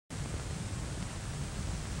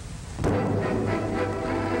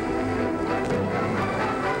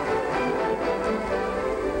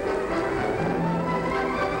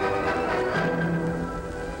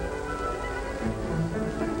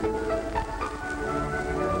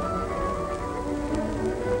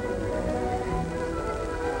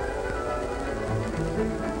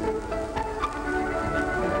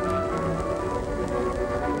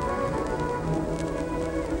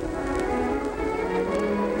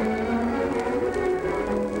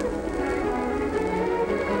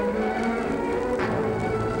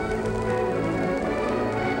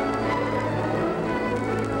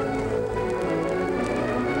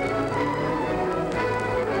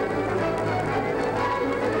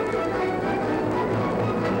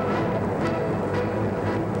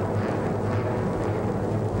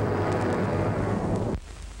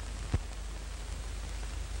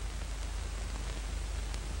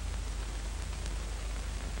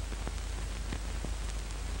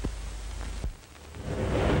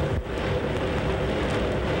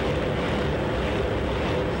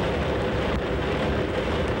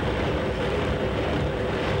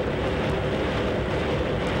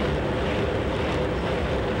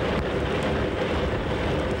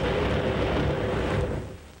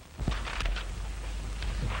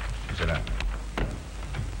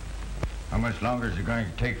much longer is it going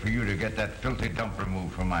to take for you to get that filthy dump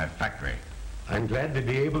removed from my factory? I'm glad to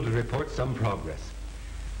be able to report some progress.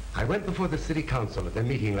 I went before the city council at their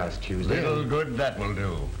meeting last Tuesday. Little good that will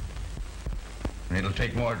do. It'll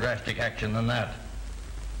take more drastic action than that.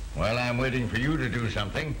 While I'm waiting for you to do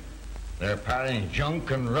something, they're piling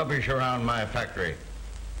junk and rubbish around my factory,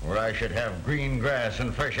 where I should have green grass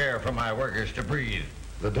and fresh air for my workers to breathe.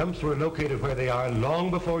 The dumps were located where they are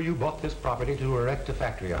long before you bought this property to erect a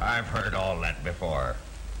factory on. I've heard all that before.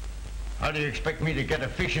 How do you expect me to get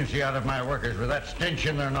efficiency out of my workers with that stench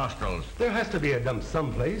in their nostrils? There has to be a dump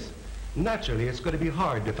someplace. Naturally, it's going to be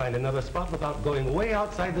hard to find another spot without going way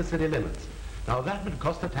outside the city limits. Now, that would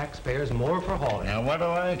cost the taxpayers more for hauling. Now, what do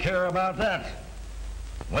I care about that?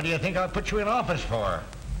 What do you think I'll put you in office for?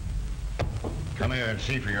 Come here and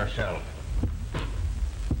see for yourself.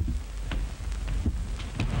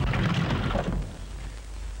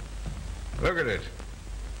 Look at it.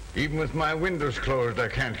 Even with my windows closed, I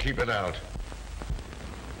can't keep it out.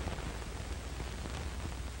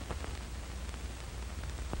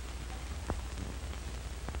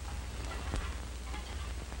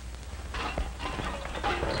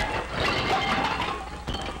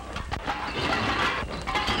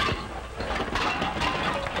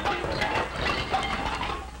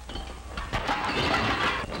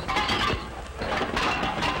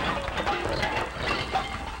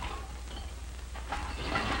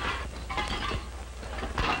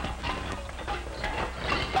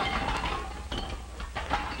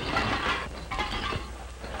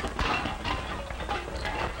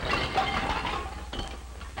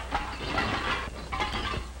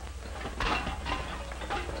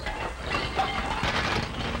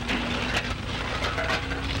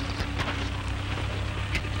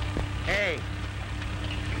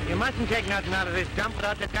 Take nothing out of this dump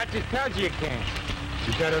without the Duchess tells you can't.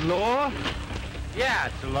 Is that a law? Yeah,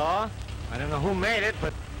 it's a law. I don't know who made it,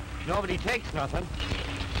 but nobody takes nothing.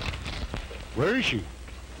 Where is she?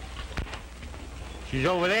 She's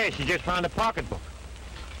over there. She just found a pocketbook.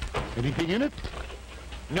 Anything in it?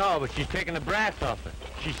 No, but she's taking the brass off it.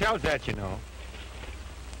 She sells that, you know.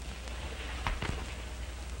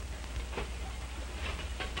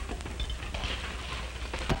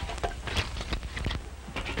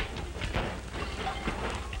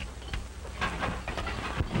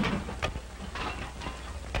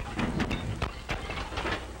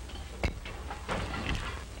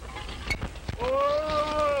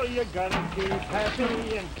 Gotta keep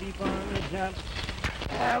happy and keep on the jump.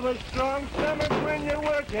 Have a strong stomach when you're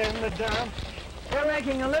working the dump. You're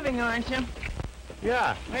making a living, aren't you?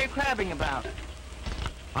 Yeah. What are you crabbing about?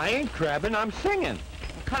 I ain't crabbing, I'm singing.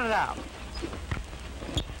 Well, cut it out.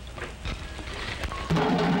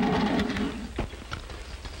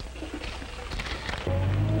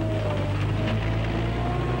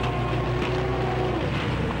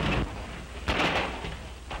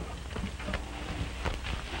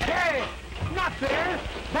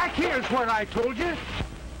 Here's what I told you.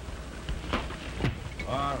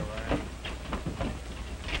 All right.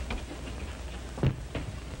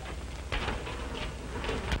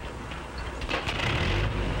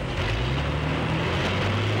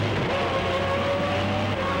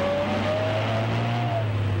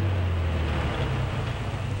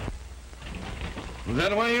 Is that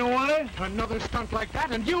the way you want it? Another stunt like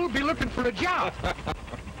that and you'll be looking for a job.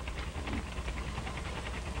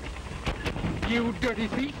 You dirty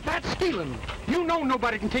thief, that's stealing. You know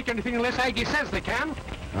nobody can take anything unless Aggie says they can.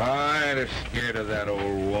 I ain't scared of that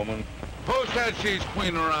old woman. Who said she's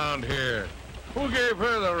queen around here? Who gave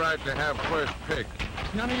her the right to have first pick?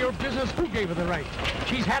 None of your business who gave her the right.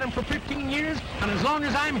 She's had him for 15 years, and as long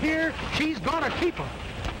as I'm here, she's gonna keep him.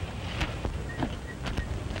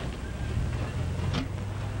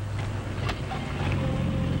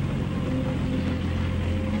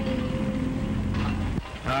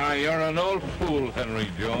 Ah, you're an old fool, Henry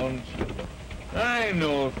Jones. I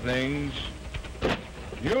know things.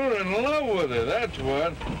 You're in love with her, that's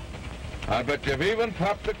what. I bet you've even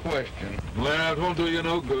popped the question. Well, it won't do you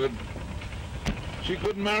no good. She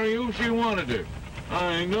couldn't marry you if she wanted to.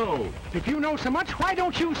 I know. If you know so much, why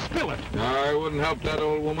don't you spill it? I wouldn't help that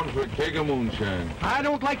old woman for a keg of moonshine. I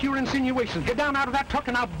don't like your insinuations. Get down out of that truck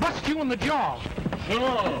and I'll bust you in the jaw.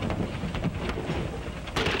 Sure.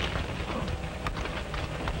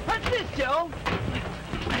 What's this, Joe?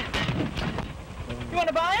 You want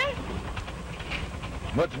to buy it?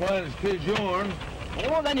 What's mine is 'tis yourn.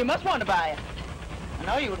 Oh, then you must want to buy it. I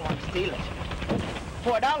know you wouldn't want to steal it.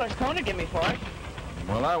 $4 Kona give me for it.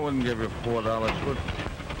 Well, I wouldn't give you $4 for it.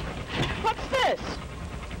 What's this?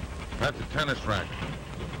 That's a tennis racket.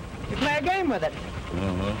 You play a game with it.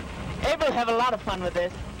 Uh-huh. Abe will have a lot of fun with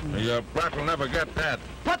this. Your brat will never get that.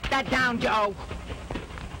 Put that down, Joe.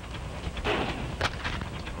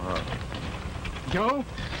 Joe,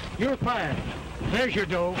 you're fired. There's your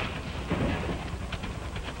dough.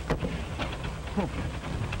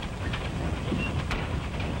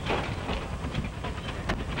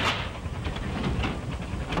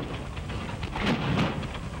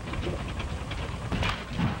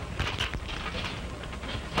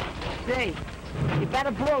 Say, you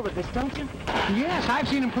better blow with this, don't you? Yes, I've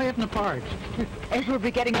seen him play it in the park. April will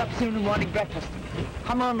be getting up soon and wanting breakfast.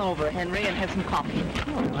 Come on over, Henry, and have some coffee.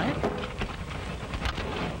 All right.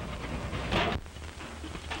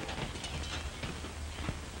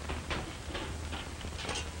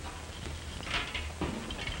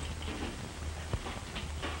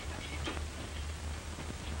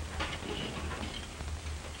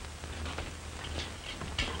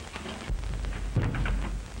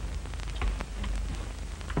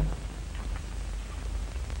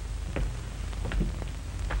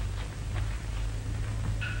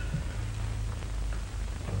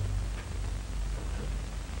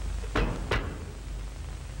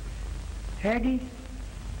 Aggie,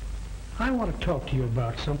 I want to talk to you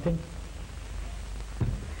about something.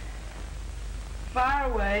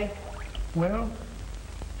 Fire away. Well,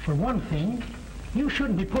 for one thing, you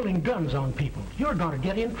shouldn't be pulling guns on people. You're going to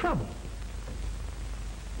get in trouble.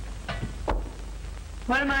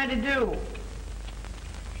 What am I to do?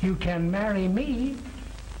 You can marry me.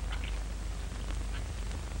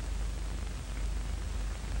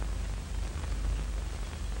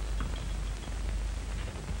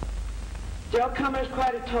 Joe Comer's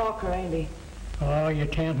quite a talker, ain't he? Oh, you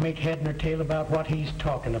can't make head nor tail about what he's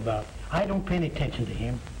talking about. I don't pay any attention to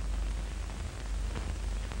him.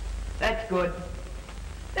 That's good.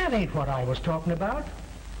 That ain't what I was talking about.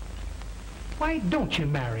 Why don't you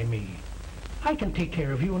marry me? I can take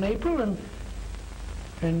care of you in April,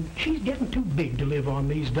 and she's getting too big to live on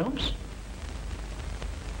these dumps.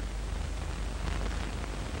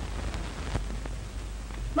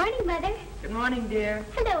 Morning, Mother. Good morning, dear.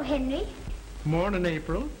 Hello, Henry. Morning,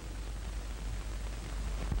 April.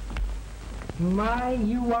 My,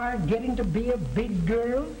 you are getting to be a big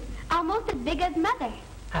girl. Almost as big as Mother.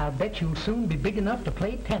 I'll bet you'll soon be big enough to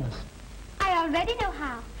play tennis. I already know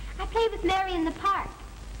how. I play with Mary in the park.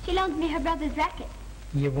 She loans me her brother's racket.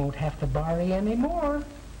 You won't have to borrow any more.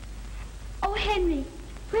 Oh, Henry,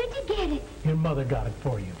 where'd you get it? Your mother got it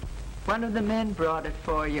for you. One of the men brought it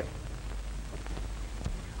for you.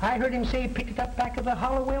 I heard him say he picked it up back at the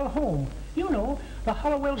Hollowell home. You know, the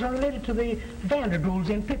Hollowells are related to the Vandergoolds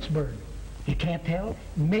in Pittsburgh. You can't tell.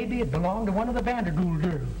 Maybe it belonged to one of the Vandergool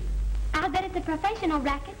girls. I'll bet it's a professional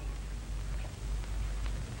racket.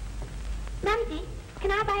 Mumsy,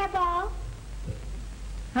 can I buy a ball?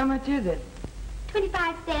 How much is it?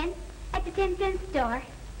 25 cents at the 10-cent store.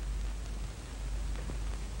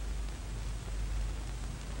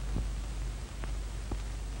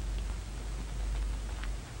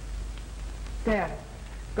 There.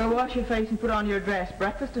 Go wash your face and put on your dress.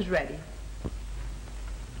 Breakfast is ready.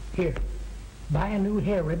 Here, buy a new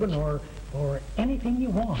hair ribbon or anything you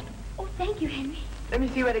want. Oh, thank you, Henry. Let me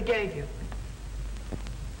see what it gave you.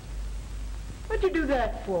 What'd you do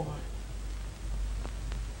that for?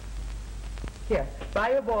 Here,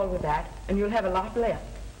 buy your ball with that, and you'll have a lot left.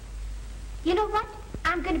 You know what?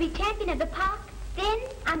 I'm going to be champion of the park. Then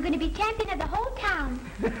I'm going to be champion of the whole town.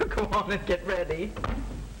 Go on and get ready.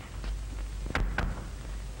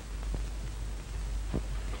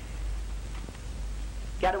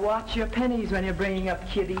 Gotta watch your pennies when you're bringing up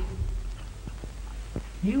Kitty.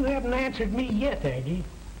 You haven't answered me yet, Aggie.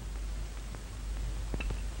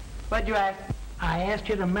 What'd you ask? I asked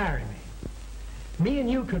you to marry me. Me and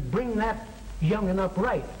you could bring that young'un up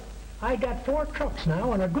right. I got 4 trucks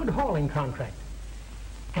now and a good hauling contract.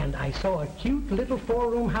 And I saw a cute little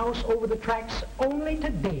 4-room house over the tracks only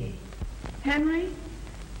today. Henry,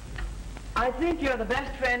 I think you're the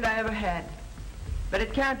best friend I ever had. But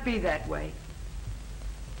it can't be that way.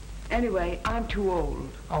 Anyway, I'm too old.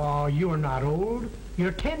 Oh, you're not old.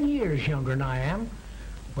 You're 10 years younger than I am.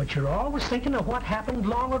 But you're always thinking of what happened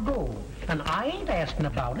long ago. And I ain't asking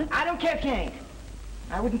about it. I don't care if you ain't.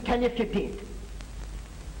 I wouldn't tell you if you did.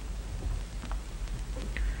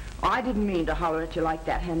 Oh, I didn't mean to holler at you like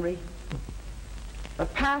that, Henry.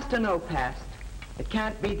 But past or no past, it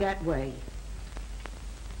can't be that way.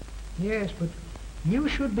 Yes, but you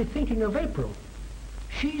should be thinking of April.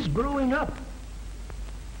 She's growing up.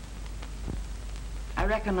 I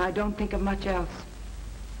reckon I don't think of much else.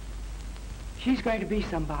 She's going to be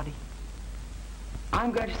somebody.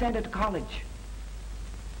 I'm going to send her to college.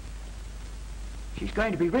 She's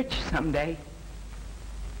going to be rich someday.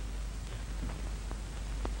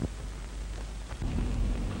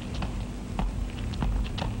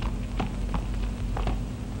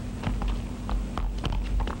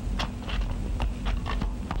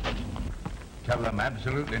 tell them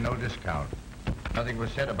absolutely no discount. Nothing was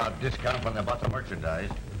said about discount when they bought the merchandise.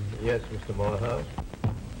 Yes, Mr. Morehouse.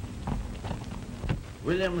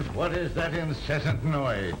 Williams, what is that incessant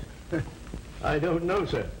noise? I don't know,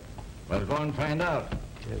 sir. Well, go and find out.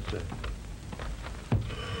 Yes, sir.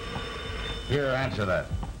 Here, answer that.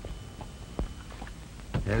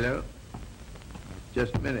 Hello?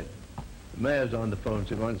 Just a minute. The mayor's on the phone,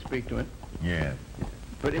 so go and speak to him. Yes.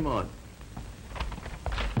 Put him on.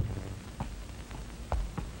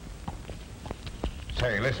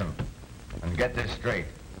 Say, listen, and get this straight.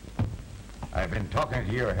 I've been talking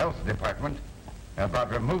to your health department about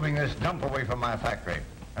removing this dump away from my factory,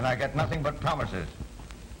 and I get nothing but promises.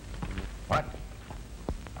 What?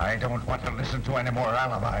 I don't want to listen to any more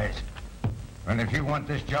alibis. And if you want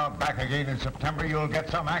this job back again in September, you'll get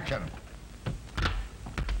some action.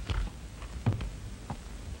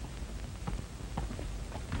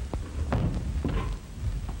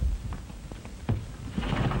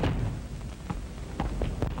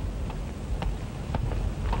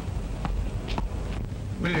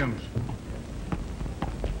 Williams.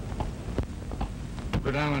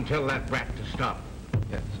 Go down and tell that brat to stop.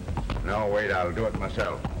 Yes, sir. No, wait, I'll do it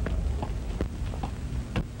myself.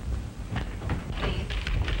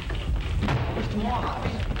 Mr.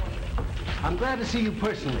 Morehouse, I'm glad to see you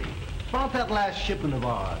personally. About that last shipment of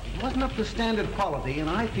ours, it wasn't up to standard quality, and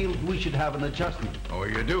I feel we should have an adjustment. Oh,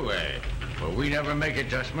 you do, eh? Well, we never make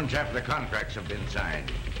adjustments after the contracts have been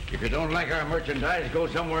signed. If you don't like our merchandise, go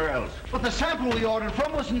somewhere else. But the sample we ordered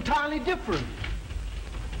from was entirely different.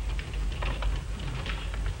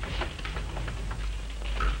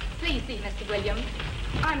 Please see Mr. Williams.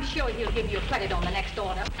 I'm sure he'll give you credit on the next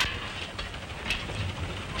order.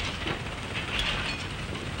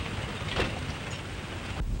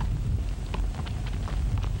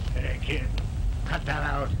 Hey, kid, cut that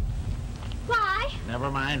out. Why?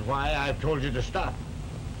 Never mind why. I've told you to stop.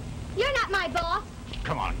 You're not my boss.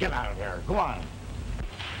 Come on, get out of here. Go on.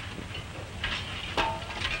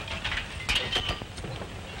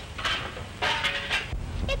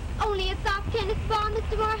 It's only a soft tennis ball,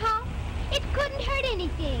 Mr. Morehouse. It couldn't hurt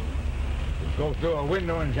anything. Just go through a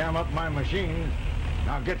window and jam up my machine.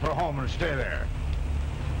 Now get for home and stay there.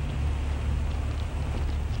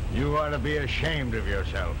 You ought to be ashamed of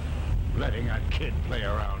yourself, letting a kid play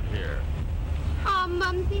around here. Oh,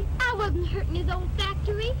 Mumsy, I wasn't hurting his old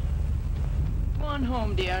factory. Go on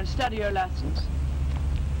home, dear, and study your lessons.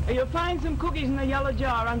 You'll find some cookies in the yellow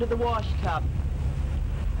jar under the wash tub.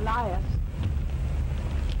 Elias,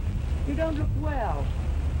 you don't look well.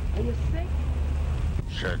 Are you sick?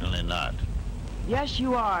 Certainly not. Yes,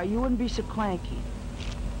 you are. You wouldn't be so cranky.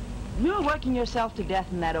 You're working yourself to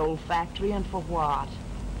death in that old factory, and for what?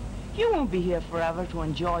 You won't be here forever to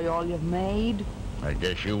enjoy all you've made. I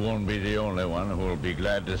guess you won't be the only one who will be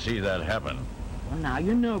glad to see that happen. Well, now,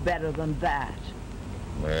 you know better than that.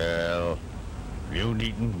 Well, you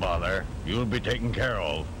needn't bother. You'll be taken care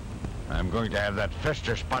of. I'm going to have that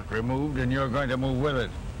fester spot removed, and you're going to move with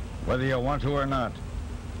it, whether you want to or not.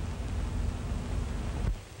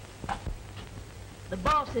 The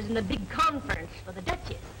boss is in the big conference for the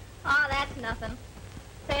Duchess. Oh, that's nothing.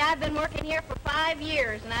 Say, I've been working here for 5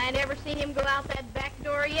 years, and I ain't ever seen him go out that back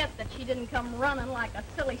door yet that she didn't come running like a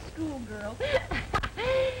silly schoolgirl.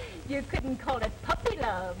 You couldn't call it puppy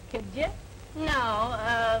love, could you?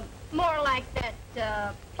 No, more like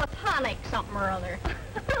that, platonic something or other.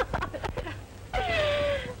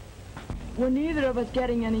 We're neither of us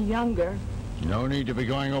getting any younger. No need to be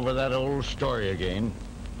going over that old story again.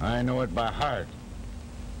 I know it by heart.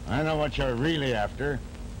 I know what you're really after.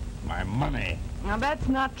 My money. Now, that's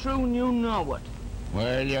not true, and you know it.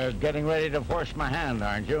 Well, you're getting ready to force my hand,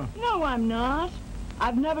 aren't you? No, I'm not.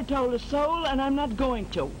 I've never told a soul, and I'm not going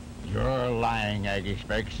to. You're lying, Aggie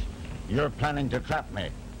Specs. You're planning to trap me.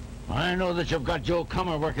 I know that you've got Joe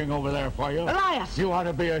Comer working over there for you. Elias! You ought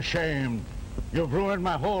to be ashamed. You've ruined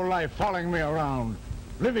my whole life following me around,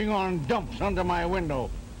 living on dumps under my window.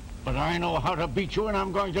 But I know how to beat you, and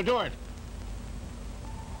I'm going to do it.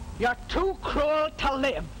 You're too cruel to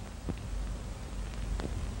live.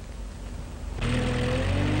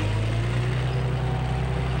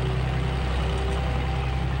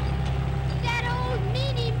 That old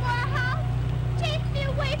meanie Morehouse chased me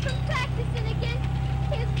away from practicing against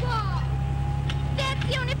his ball. That's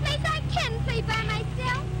the only place I can play by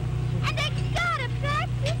myself. And I gotta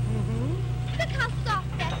practice. Look how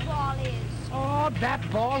soft that ball is. Oh,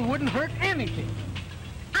 that ball wouldn't hurt anything.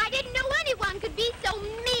 I didn't know anyone could be so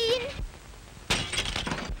mean.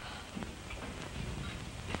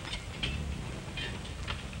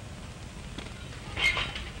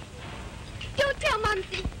 Don't tell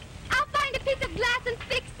Mumsy. I'll find a piece of glass and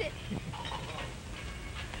fix it.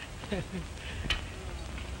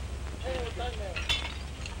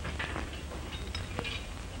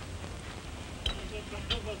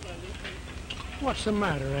 What's the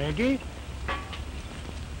matter, Aggie?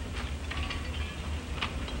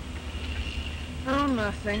 Oh,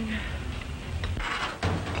 nothing.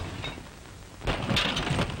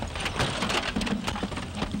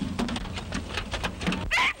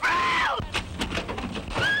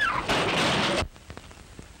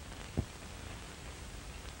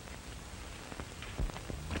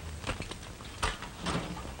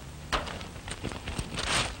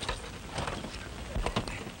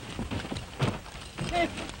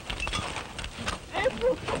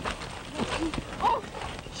 Oh,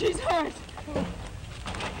 she's hurt.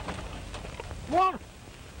 Water!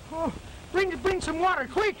 Oh, bring some water,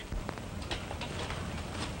 quick!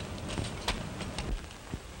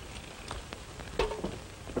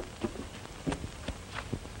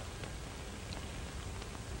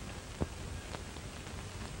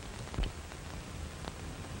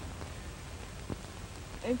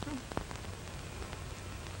 April.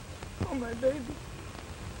 Oh, my baby.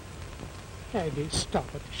 Aggie,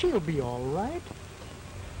 stop it. She'll be all right.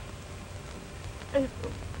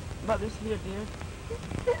 April, Mother's here, dear.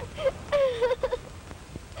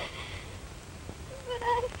 But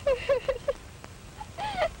I'm hurt.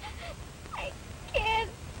 I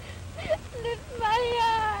can't lift my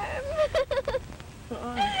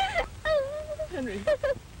arm. Henry,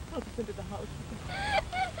 help us into the house.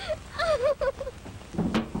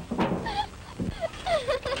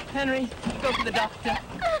 Henry, go for the doctor.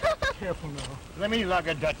 Careful now. Let me lug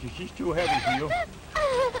her, Dutchie. She's too heavy for you.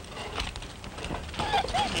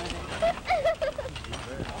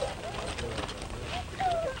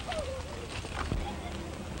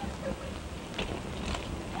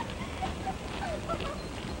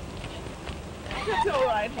 It's all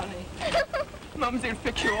right, honey. Mumsy'll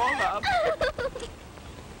fix you all up.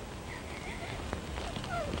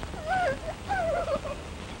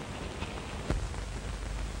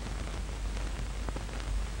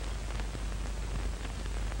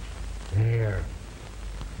 There.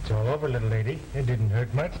 It's all over, little lady. It didn't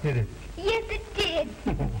hurt much, did it? Yes, it did.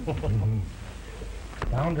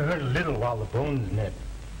 Bound to hurt a little while the bone's knit.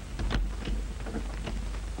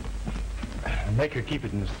 Make her keep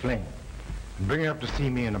it in the sling. And bring her up to see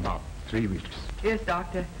me in about 3 weeks. Yes,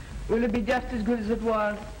 Doctor. Will it be just as good as it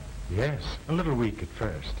was? Yes, a little weak at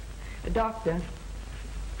first. Doctor,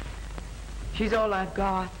 she's all I've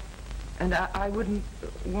got. And I wouldn't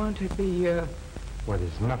want to be, Well,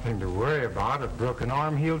 there's nothing to worry about. A broken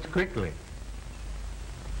arm heals quickly.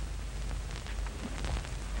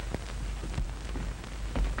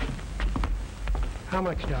 How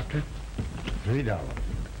much, Doctor? $3.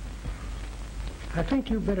 I think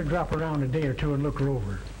you'd better drop around a day or two and look her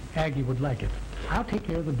over. Aggie would like it. I'll take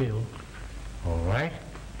care of the bill. All right,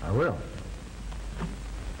 I will.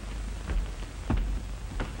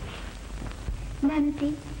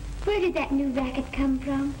 Mumsy, where did that new racket come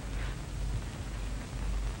from?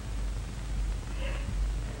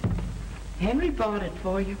 Henry bought it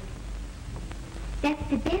for you. That's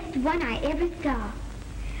the best one I ever saw.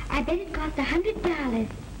 I bet it cost $100.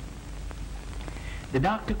 The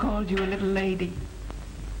doctor called you a little lady.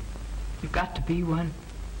 You've got to be one.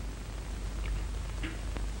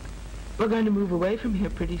 We're going to move away from here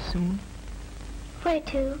pretty soon. Where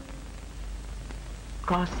to?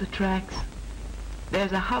 Across the tracks.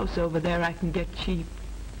 There's a house over there I can get cheap.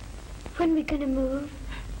 When we gonna move?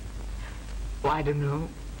 Oh, I don't know.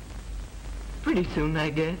 Pretty soon,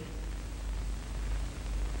 I guess.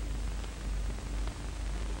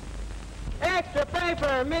 Extra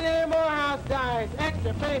paper, Millionaire Morehouse dies.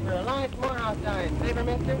 Extra paper, Alliance Morehouse dies. Paper,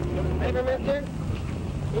 mister? Paper, mister?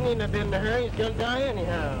 You needn't have been to her. He's gonna die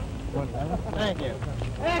anyhow. Thank you.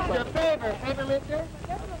 Extra paper, paper, mister?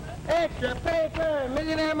 Extra paper,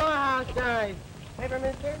 Millionaire Morehouse dies. Paper,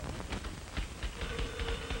 mister?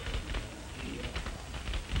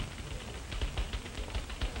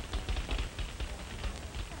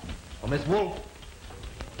 Oh, Miss Wolfe,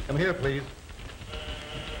 come here, please.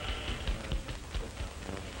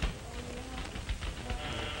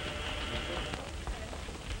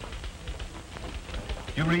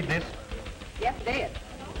 You read this? Yes, it is.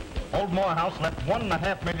 Old Morehouse left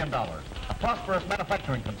 $1.5 million. A prosperous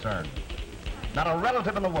manufacturing concern. Not a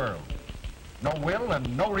relative in the world. No will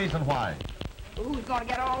and no reason why. Who's going to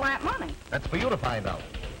get all that money? That's for you to find out.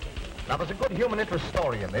 Now, there's a good human interest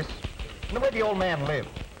story in this. In the way the old man lived.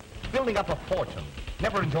 Building up a fortune.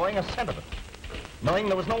 Never enjoying a cent of it. Knowing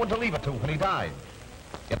there was no one to leave it to when he died.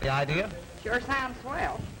 Get the idea? Sure sounds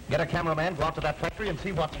swell. Get a cameraman, go out to that factory and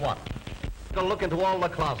see what's what. Go look into all the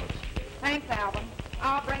closets. Thanks, Alvin.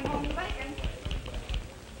 I'll bring home the bacon.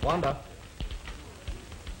 Wanda.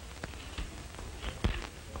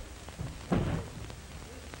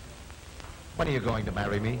 When are you going to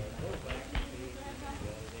marry me?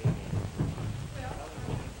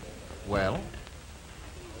 Well?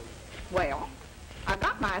 Well, I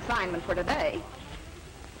got my assignment for today.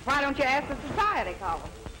 Why don't you ask the society caller?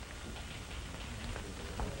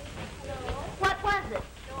 What was it?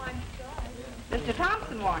 Mr.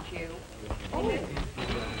 Thompson wants you. Oh.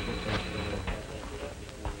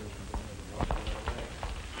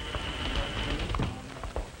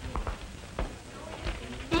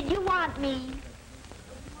 Did you want me?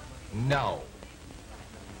 No.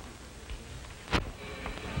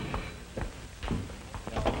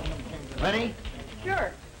 Ready?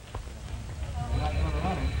 Sure.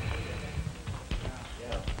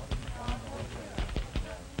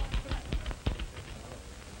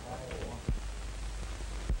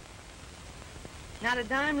 Not a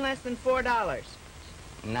dime less than $4.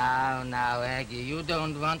 Now, Aggie, you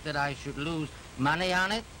don't want that I should lose money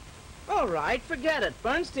on it? All right, forget it.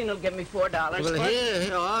 Bernstein will give me $4 Well, for it.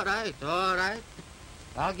 here, all right.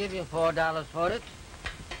 I'll give you $4 for it.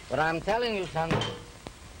 But I'm telling you something.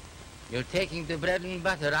 You're taking the bread and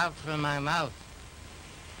butter out from my mouth.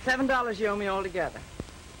 $7 you owe me altogether.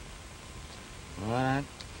 All right.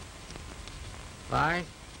 5,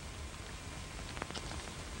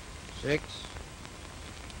 6,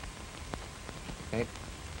 8,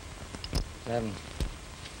 7.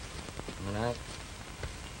 All right.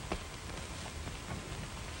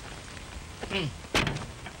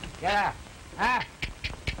 Get up. Ah!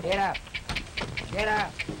 Get up. Get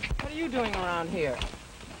up. What are you doing around here?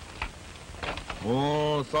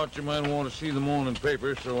 Oh, thought you might want to see the morning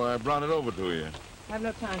paper, so I brought it over to you. I have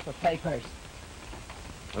no time for papers.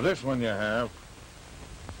 Now, this one you have.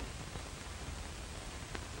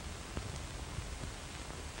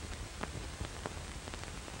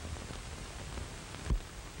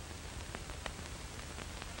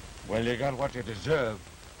 Well, you got what you deserve.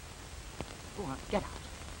 Go on, get out.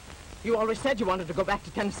 You always said you wanted to go back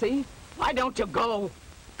to Tennessee. Why don't you go?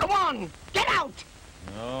 Go on, get out!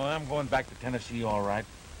 No, I'm going back to Tennessee, all right.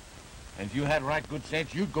 And if you had right good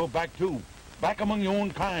sense, you'd go back, too. Back among your own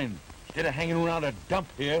kind, instead of hanging around a dump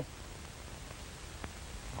here.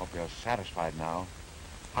 Hope you're satisfied now.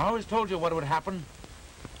 I always told you what would happen.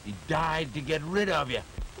 He died to get rid of you.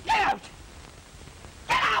 Get out!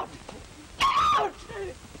 Get out! Get out!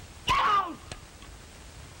 Get out!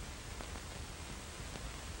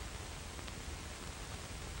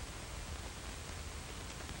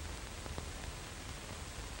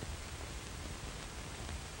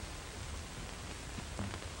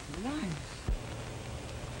 Nice.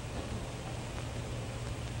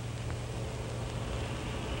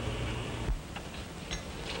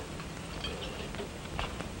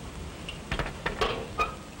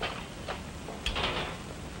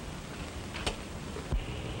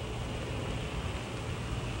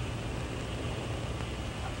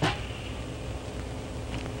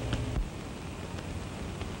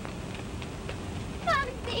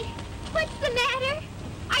 Mumsy, what's the matter?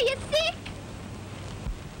 Are you sick?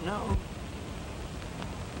 No.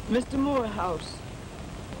 Mr. Morehouse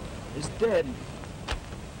is dead.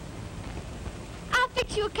 I'll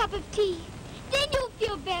fix you a cup of tea. Then you'll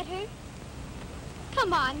feel better.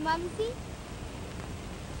 Come on, Mumsy.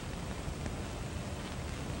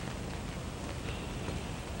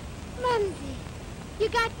 Mumsy, you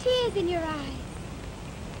got tears in your eyes.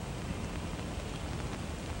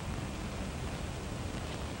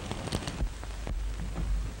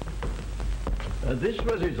 This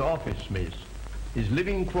was his office, miss. His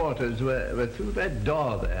living quarters were through that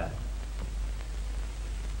door there.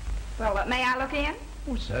 Well, may I look in?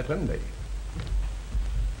 Oh, certainly.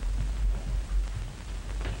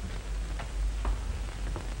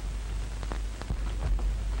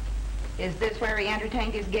 Is this where he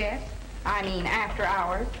entertained his guests? I mean, after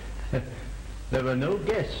hours. There were no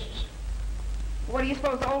guests. What do you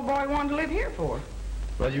suppose the old boy wanted to live here for?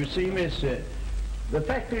 Well, you see, miss, the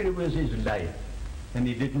factory was his life, and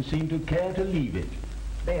he didn't seem to care to leave it.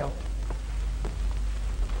 Bill.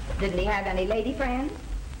 Didn't he have any lady friends?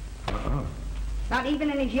 Not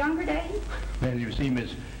even in his younger days? Well, you see,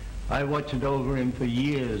 miss, I watched over him for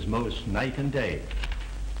years, most night and day.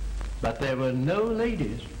 But there were no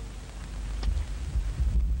ladies.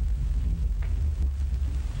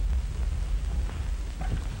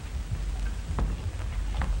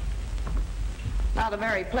 Not a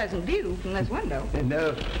very pleasant view from this window.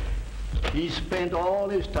 No, he spent all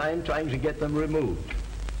his time trying to get them removed.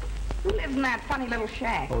 Who lives in that funny little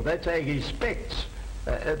shack? Oh, that's Aggie Specs.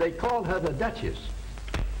 They called her the Duchess.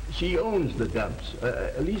 She owns the dumps.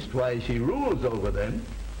 Leastwise, she rules over them.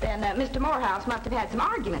 Then Mr. Morehouse must have had some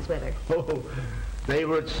arguments with her. Oh, they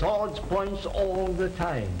were at swords' points all the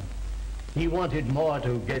time. He wanted more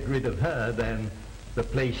to get rid of her than the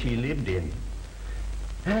place she lived in.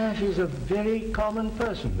 She's a very common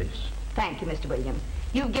person, miss. Thank you, Mr. Williams.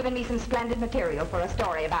 You've given me some splendid material for a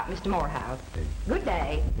story about Mr. Morehouse. Good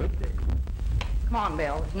day. Good day. Come on,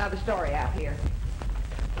 Bill. There's another story out here.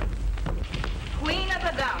 Queen of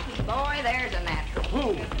the dumps. Boy, there's a natural.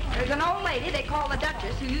 Who? There's an old lady they call the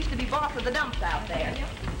Duchess who used to be boss of the dumps out there.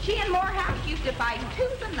 She and Morehouse used to fight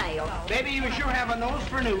tooth and nail. Baby, you sure have a nose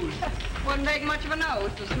for news. Wouldn't take much of a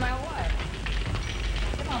nose to smell what.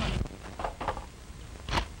 Come on.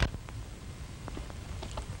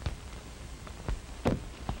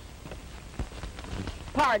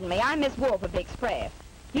 Pardon me, I'm Miss Wolf of the Express.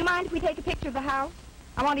 Do you mind if we take a picture of the house?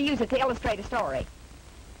 I want to use it to illustrate a story.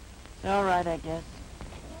 All right, I guess.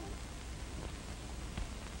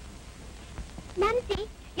 Mumsy,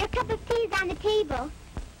 your cup of tea is on the table.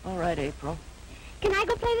 All right, April. Can I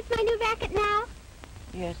go play with my new racket now?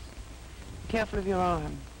 Yes. Be careful of your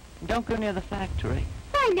arm. Don't go near the factory.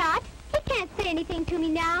 Why not? He can't say anything to me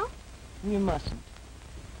now. You mustn't.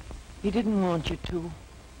 He didn't want you to.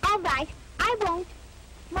 All right, I won't.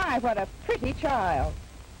 My, what a pretty child.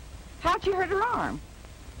 How'd she hurt her arm?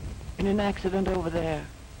 In an accident over there.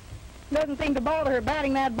 Doesn't seem to bother her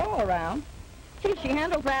batting that ball around. Gee, she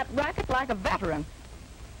handles that racket like a veteran.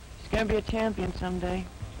 She's going to be a champion someday.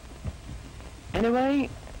 Anyway,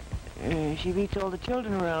 she beats all the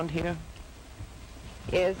children around here.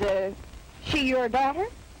 Is, she your daughter?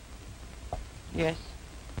 Yes.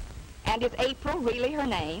 And is April really her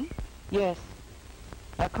name? Yes.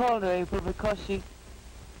 I called her April because she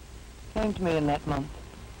came to me in that month.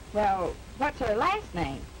 Well, what's her last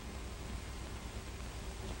name?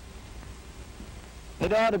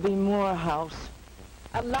 It ought to be Morehouse.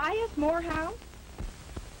 Elias Morehouse?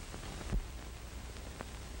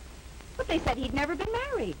 But they said he'd never been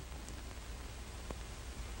married.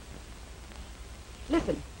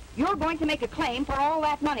 Listen, you're going to make a claim for all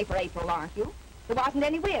that money for April, aren't you? There wasn't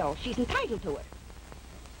any will. She's entitled to it.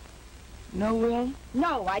 No will?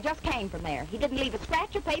 No, I just came from there. He didn't leave a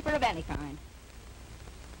scratch of paper of any kind.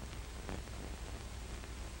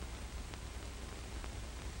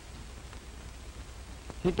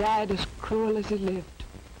 He died as cruel as he lived.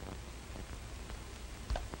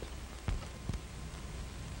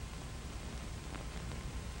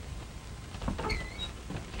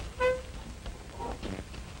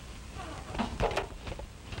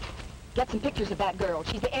 Get some pictures of that girl.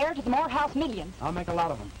 She's the heir to the Morehouse millions. I'll make a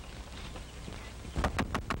lot of them.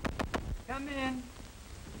 Come in.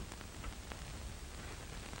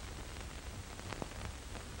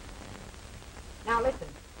 Now listen,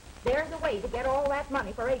 there's a way to get all that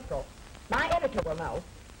money for April. My editor will know.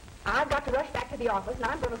 I've got to rush back to the office, and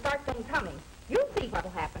I'm going to start things humming. You'll see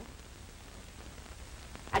what'll happen.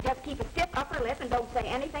 I just keep a stiff upper lip and don't say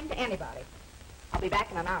anything to anybody. I'll be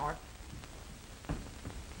back in an hour.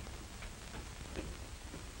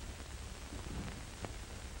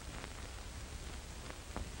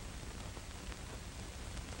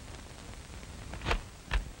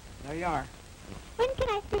 There you are. When can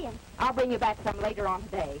I see him? I'll bring you back some later on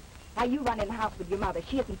today. Now, you run in the house with your mother.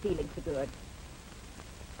 She isn't feeling so good.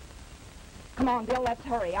 Come on, Bill, let's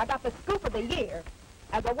hurry. I got the scoop of the year.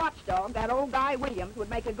 As a watchdog, that old guy Williams would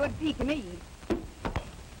make a good Pekingese.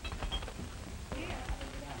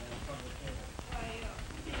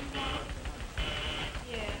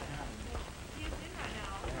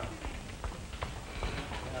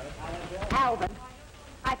 Alvin,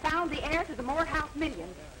 I found the heir to the Morehouse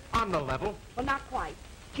millions. On the level. Well, not quite.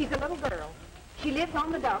 She's a little girl. She lives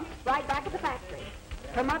on the dumps, right back at the factory.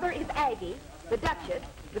 Her mother is Aggie, the Duchess,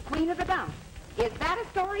 the Queen of the Dumps. Is that a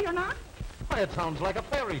story or not? Why, it sounds like a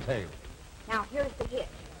fairy tale. Now, here's the hitch.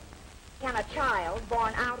 Can a child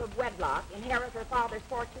born out of wedlock inherit her father's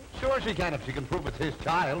fortune? Sure she can if she can prove it's his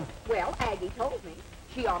child. Well, Aggie told me.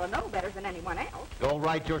 She ought to know better than anyone else. All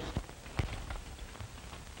right, you're...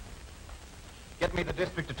 Get me the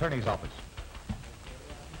district attorney's office.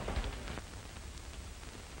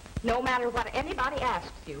 No matter what anybody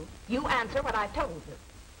asks you, you answer what I've told you.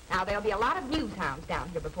 Now, there'll be a lot of news hounds down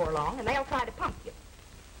here before long, and they'll try to pump you.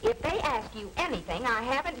 If they ask you anything I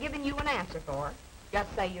haven't given you an answer for,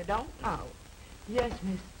 just say you don't know. Yes,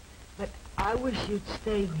 miss, but I wish you'd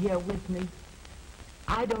stay here with me.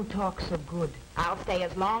 I don't talk so good. I'll stay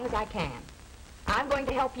as long as I can. I'm going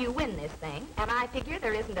to help you win this thing, and I figure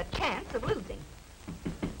there isn't a chance of losing.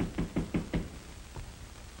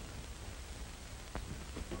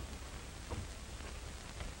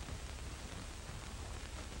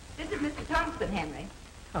 Mr. Thompson, Henry.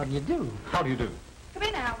 How do you do? How do you do? Come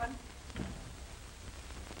in, Alvin.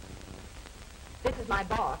 This is my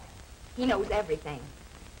boss. He knows everything.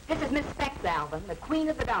 This is Miss Specs, Alvin, the queen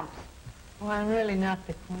of the dumps. Oh, I'm really not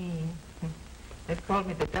the queen. They've called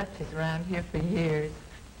me the Duchess around here for years.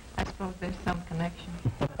 I suppose there's some connection.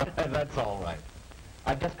 That's all right.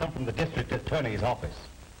 I've just come from the district attorney's office.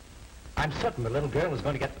 I'm certain the little girl is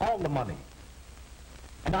going to get all the money.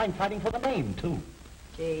 And I'm fighting for the name, too.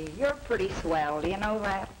 Gee, you're pretty swell, do you know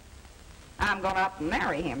that? I'm going up and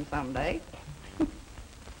marry him someday.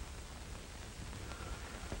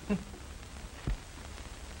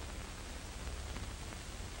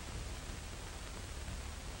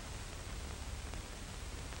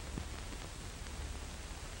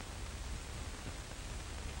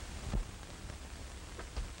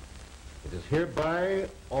 It is hereby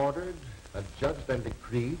ordered, adjudged, and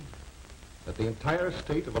decreed that the entire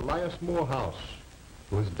estate of Elias Morehouse,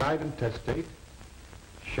 who has died intestate,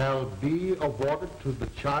 shall be awarded to the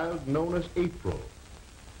child known as April,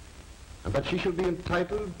 and that she shall be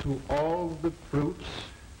entitled to all the fruits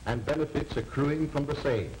and benefits accruing from the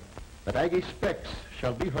same. That Aggie Specs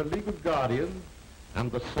shall be her legal guardian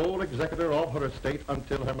and the sole executor of her estate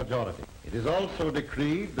until her majority. It is also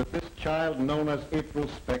decreed that this child known as April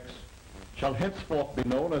Specs shall henceforth be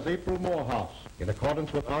known as April Morehouse, in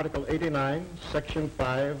accordance with Article 89, Section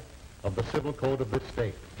 5 of the Civil Code of this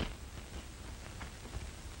state.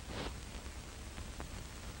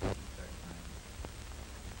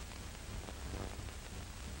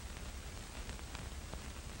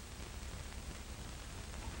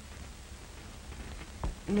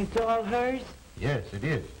 And it's all hers? Yes, it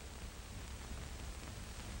is.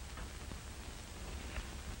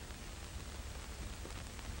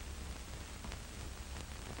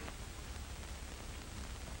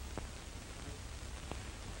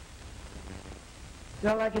 It's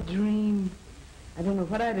all like a dream. I don't know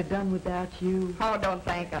what I'd have done without you. Oh, don't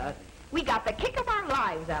thank us. We got the kick of our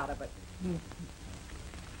lives out of it.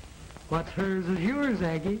 What's hers is yours,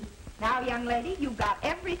 Aggie. Now, young lady, you've got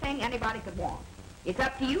everything anybody could want. It's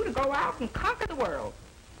up to you to go out and conquer the world.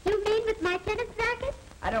 You mean with my tennis racket?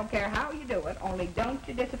 I don't care how you do it, only don't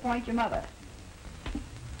you disappoint your mother.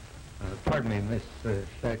 Pardon me, Miss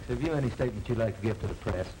Specs. Have you any statement you'd like to give to the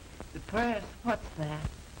press? The press? What's that?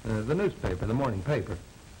 The newspaper, the morning paper.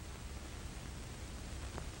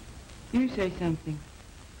 You say something.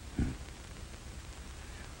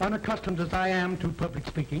 Unaccustomed as I am to public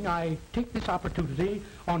speaking, I take this opportunity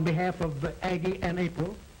on behalf of Aggie and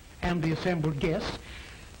April and the assembled guests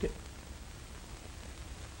to...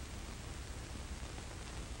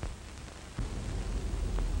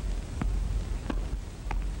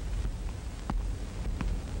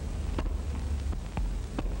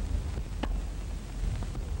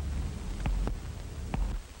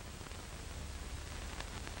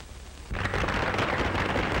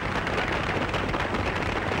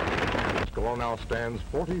 Score now stands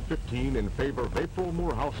 40-15 in favor of April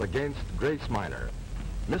Morehouse against Grace Minor.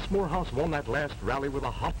 Miss Morehouse won that last rally with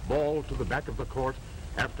a hot ball to the back of the court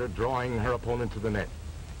after drawing her opponent to the net.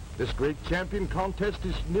 This great champion contest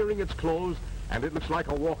is nearing its close, and it looks like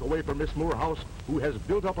a walk away for Miss Morehouse, who has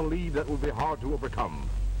built up a lead that will be hard to overcome.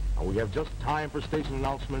 Now, we have just time for station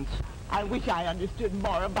announcements. I wish I understood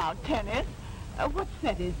more about tennis. What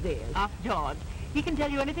set is this? Ask George. He can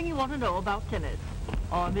tell you anything you want to know about tennis.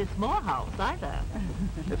 Or Miss Morehouse, either.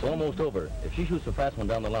 It's almost over. If she shoots a fast one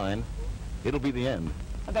down the line, it'll be the end.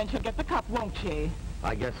 Then she'll get the cup, won't she?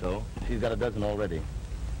 I guess so. She's got a dozen already.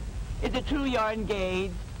 Is it true you're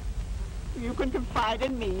engaged? You can confide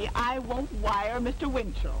in me. I won't wire Mr.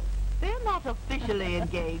 Winchell. They're not officially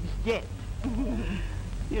engaged yet.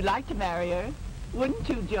 You'd like to marry her, wouldn't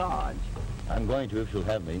you, George? I'm going to if she'll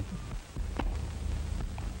have me.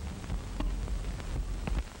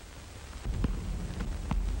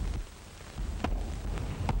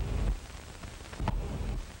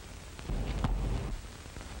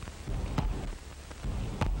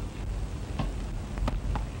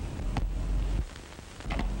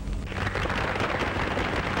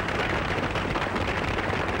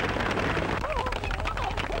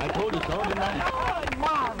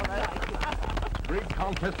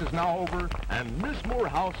 Contest is now over, and Miss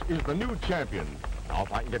Morehouse is the new champion. Now,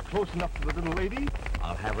 if I can get close enough to the little lady,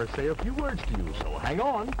 I'll have her say a few words to you, so hang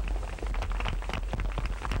on.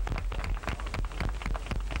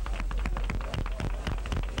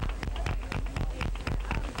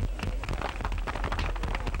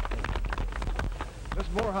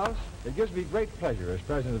 Miss Morehouse, it gives me great pleasure as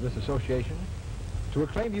president of this association to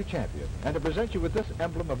acclaim you champion and to present you with this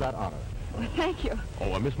emblem of that honor. Well, thank you.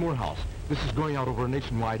 Oh, Miss Morehouse, this is going out over a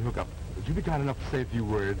nationwide hookup. would you be kind enough to say a few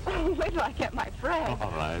words? Oh, wait till I get my friend.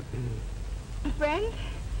 All right. Friends,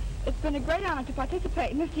 it's been a great honor to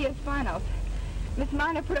participate in this year's finals. Miss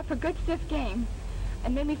Miner put up a good stiff game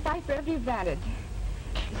and made me fight for every advantage.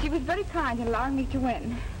 She was very kind in allowing me to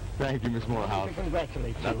win. Thank you, Miss Morehouse.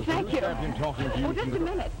 Congratulations. That was Thank you. champion talking to you. Oh, just a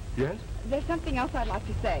minute. Yes? There's something else I'd like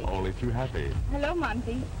to say. Only too happy. Hello,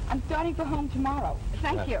 Monty. I'm starting for home tomorrow.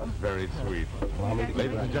 Thank you. Very sweet.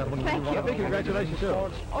 Ladies and gentlemen, Thank you. big congratulations,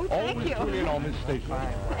 sir. Oh, thank Always you. tune in on this station.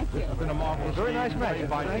 Thank This has been a marvelous Very nice match. played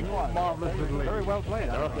by Thank two you. marvelous little ladies. Very well played.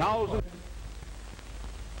 There are thousands.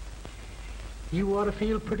 You ought to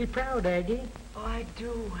feel pretty proud, Aggie. Oh, I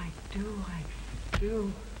do.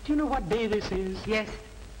 Do you know what day this is? Yes.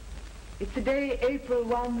 It's the day April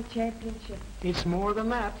won the championship. It's more than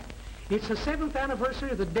that. It's the 7th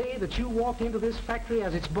anniversary of the day that you walked into this factory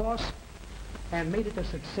as its boss and made it a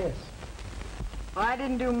success. I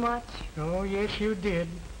didn't do much. Oh, yes, you did.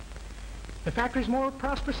 The factory's more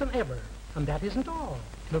prosperous than ever, and that isn't all.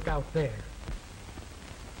 Look out there.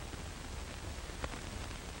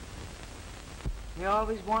 We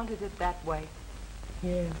always wanted it that way.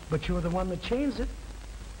 Yeah, but you're the one that changed it.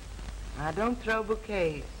 I don't throw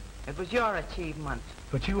bouquets. It was your achievement.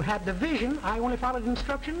 But you had the vision, I only followed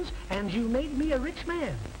instructions, and you made me a rich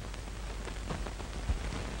man.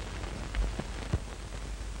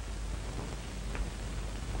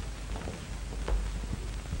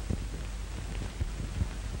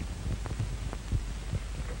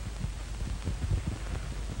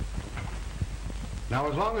 Now,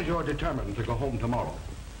 as long as you're determined to go home tomorrow,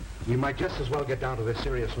 we might just as well get down to this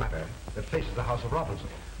serious matter that faces the house of Robinson.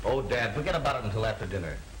 Oh, Dad, forget about it until after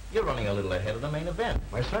dinner. You're running a little ahead of the main event.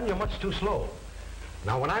 My son, you're much too slow.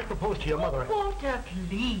 Now, when I proposed to your mother... Walter,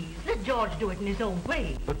 please. Let George do it in his own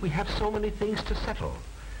way. But we have so many things to settle.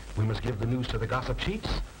 We must give the news to the gossip sheets,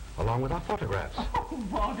 along with our photographs. Oh,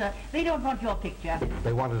 Walter, they don't want your picture.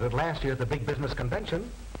 They wanted it last year at the big business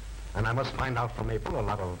convention. And I must find out from April a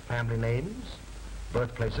lot of family names,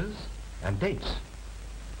 birthplaces, and dates.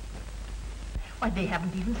 Why, they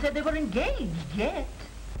haven't even said they were engaged yet.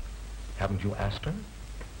 Haven't you asked her?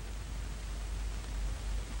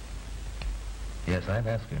 Yes, I've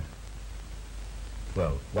asked her.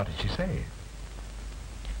 Well, what did she say?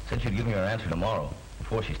 Said she'd give me her answer tomorrow,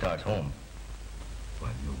 before she starts home. Well,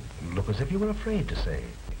 you look as if you were afraid to say.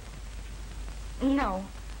 No,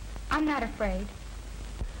 I'm not afraid.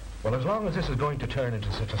 Well, as long as this is going to turn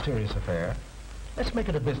into such a serious affair, let's make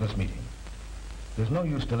it a business meeting. There's no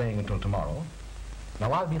use delaying until tomorrow.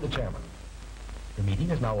 Now, I'll be the chairman. The meeting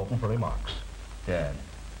is now open for remarks. Dad.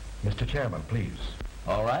 Mr. Chairman, please.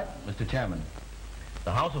 All right, Mr. Chairman.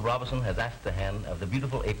 The House of Robinson has asked the hand of the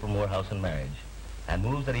beautiful April Morehouse in marriage and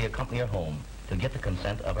moves that he accompany her home to get the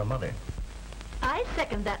consent of her mother. I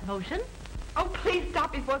second that motion. Oh, please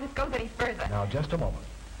stop before this goes any further. Now, just a moment.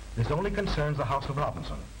 This only concerns the House of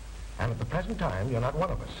Robinson. And at the present time, you're not one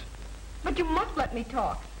of us. But you must let me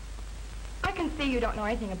talk. I can see you don't know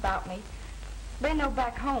anything about me. They know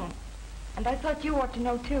back home. And I thought you ought to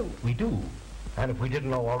know, too. We do. And if we didn't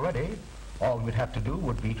know already, all we'd have to do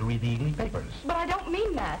would be to read the evening papers. But I don't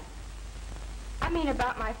mean that. I mean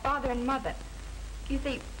about my father and mother. You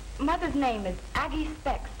see, Mother's name is Aggie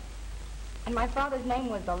Specs. And my father's name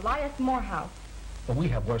was Elias Morehouse. Well, we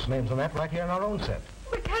have worse names than that right here in our own set.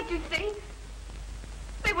 But can't you see?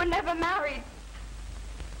 They were never married.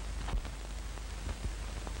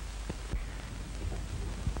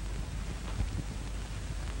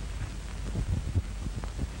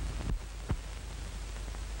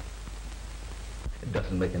 It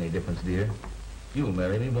doesn't make any difference, dear. You'll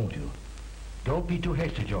marry me, won't you? Don't be too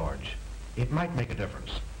hasty, George. It might make a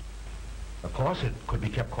difference. Of course, it could be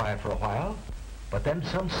kept quiet for a while, but then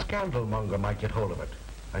some scandal monger might get hold of it,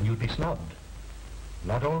 and you'd be snubbed.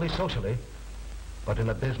 Not only socially, but in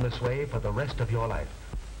a business way for the rest of your life.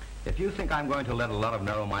 If you think I'm going to let a lot of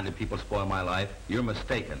narrow-minded people spoil my life, you're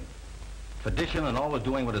mistaken. Tradition and always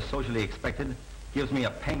doing what is socially expected gives me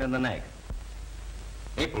a pain in the neck.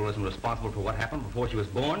 April isn't responsible for what happened before she was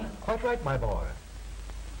born. Quite right, my boy.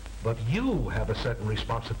 But you have a certain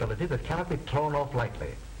responsibility that cannot be thrown off lightly.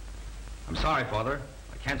 I'm sorry, Father.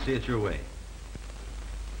 I can't see it your way.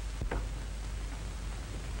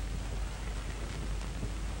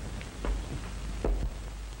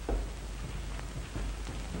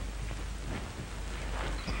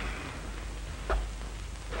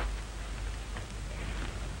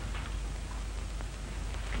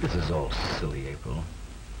 This is all silly, April.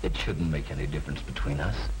 It shouldn't make any difference between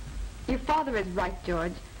us. Your father is right,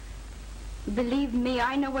 George. Believe me,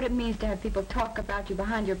 I know what it means to have people talk about you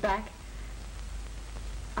behind your back.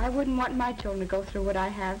 I wouldn't want my children to go through what I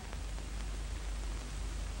have.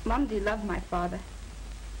 Mumsy loved my father.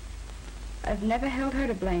 I've never held her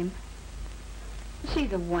to blame.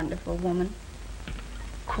 She's a wonderful woman.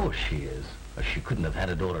 Of course she is, or she couldn't have had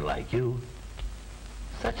a daughter like you.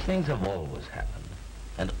 Such things have always happened,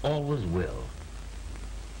 and always will.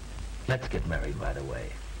 Let's get married right away.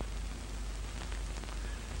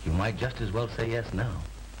 You might just as well say yes now,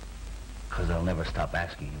 because I'll never stop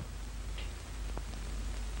asking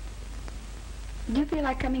you. Do you feel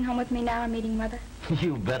like coming home with me now and meeting Mother?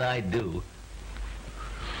 You bet I do.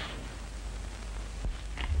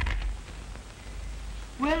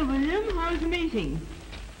 Well, William, how's the meeting?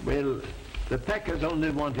 Well, the Peckers only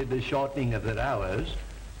wanted the shortening of their hours,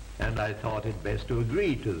 and I thought it best to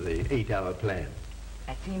agree to the 8-hour plan.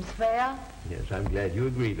 That seems fair. Yes, I'm glad you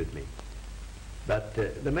agree with me. But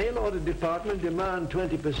the mail order department demand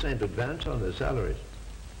 20% advance on their salaries.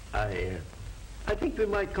 I think we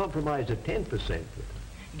might compromise at 10% with them.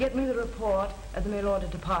 Get me the report of the mail order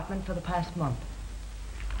department for the past month.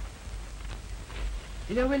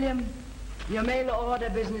 You know, William, your mail order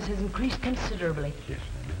business has increased considerably. Yes,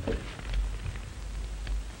 I know.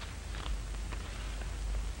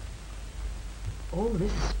 Oh,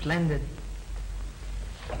 this is splendid.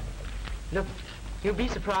 Look, you'll be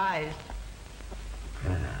surprised.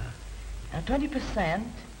 Now, 20%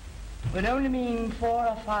 would only mean $4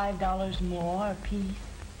 or $5 more a piece.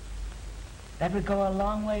 That would go a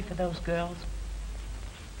long way for those girls.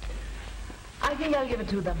 I think I'll give it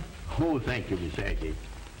to them. Oh, thank you, Miss Aggie.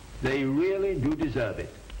 They really do deserve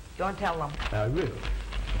it. Go and tell them. I will.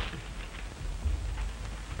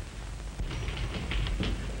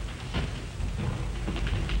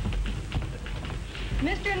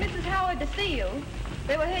 Mr. and Mrs. Howard to see you.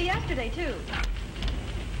 They were here yesterday, too.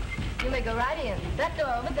 You may go right in. That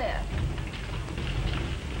door over there.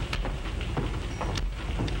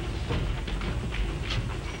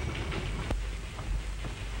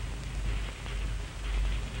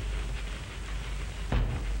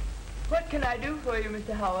 What can I do for you,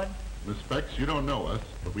 Mr. Howard? Miss Specs, you don't know us,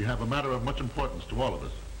 but we have a matter of much importance to all of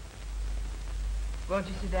us. Won't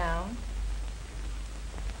you sit down?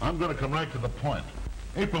 I'm going to come right to the point.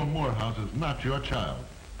 April Morehouse is not your child.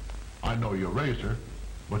 I know you raised her,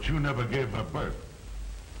 but you never gave her birth.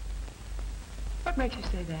 What makes you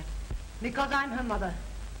say that? Because I'm her mother.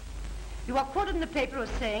 You are quoted in the paper as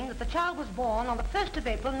saying that the child was born on the 1st of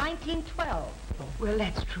April, 1912. Well,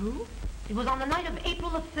 that's true. It was on the night of April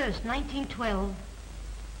the 1st, 1912,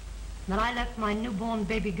 that I left my newborn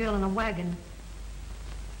baby girl in a wagon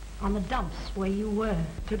on the dumps where you were.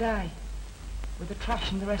 To die. With the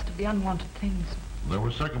trash and the rest of the unwanted things. There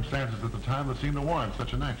were circumstances at the time that seemed to warrant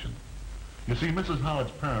such an action. You see, Mrs.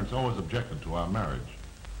 Howard's parents always objected to our marriage.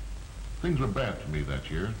 Things were bad for me that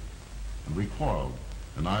year, and we quarreled,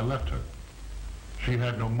 and I left her. She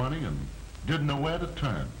had no money and didn't know where to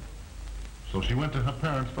turn. So she went to her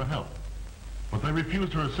parents for help. But they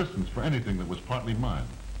refused her assistance for anything that was partly mine.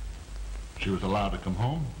 She was allowed to come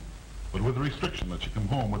home, but with the restriction that she come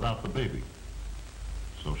home without the baby.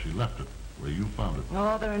 So she left it where you found it.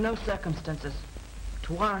 No, there are no circumstances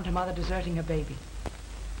to warrant a mother deserting her baby.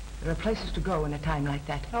 There are places to go in a time like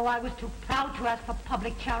that. Oh, I was too proud to ask for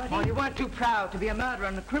public charity. Oh, you weren't too proud to be a murderer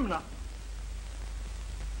and a criminal.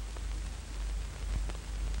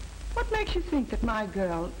 What makes you think that my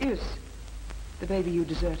girl is the baby you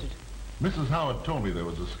deserted? Mrs. Howard told me there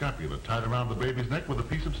was a scapula tied around the baby's neck with a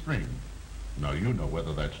piece of string. Now, you know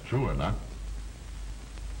whether that's true or not.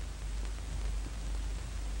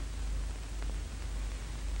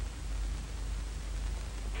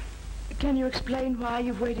 Can you explain why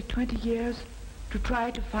you've waited 20 years to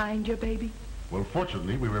try to find your baby? Well,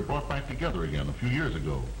 fortunately, we were brought back together again a few years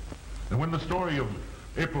ago. And when the story of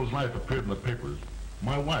April's life appeared in the papers,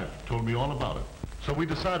 my wife told me all about it. So we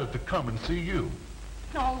decided to come and see you.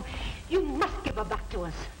 No, you must give her back to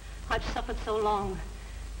us. I've suffered so long.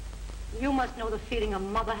 You must know the feeling a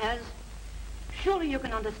mother has. Surely you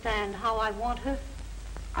can understand how I want her.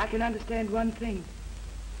 I can understand one thing.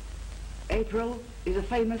 April is a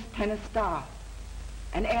famous tennis star,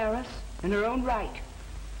 an heiress in her own right.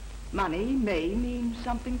 Money may mean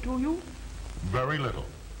something to you. Very little.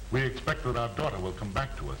 We expect that our daughter will come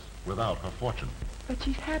back to us without her fortune. But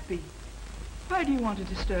she's happy. Why do you want to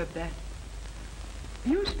disturb that?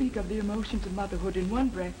 You speak of the emotions of motherhood in one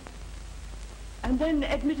breath, and then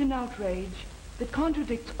admit an outrage that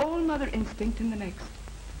contradicts all mother instinct in the next.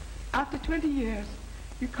 After 20 years,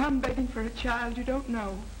 you come begging for a child you don't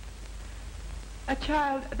know. A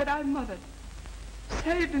child that I mothered,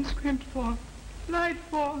 saved and scrimped for, lied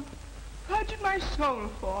for, parted my soul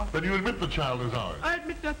for. Then you admit the child is ours. I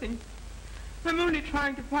admit nothing. I'm only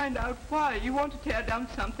trying to find out why you want to tear down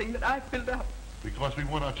something that I filled up. Because we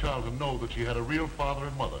want our child to know that she had a real father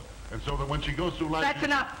and mother. And so that when she goes through life... That's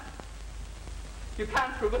enough. You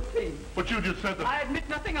can't prove a thing. But you just said that... I admit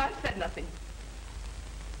nothing, I've said nothing.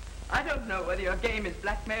 I don't know whether your game is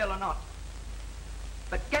blackmail or not.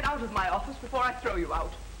 But get out of my office before I throw you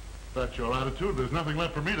out. That's your attitude. There's nothing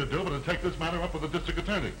left for me to do but to take this matter up with the district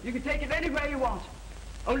attorney. You can take it anywhere you want.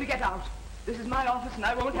 Only get out. This is my office and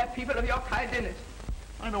I won't have people of your kind in it.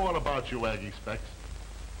 I know all about you, Aggie Specs.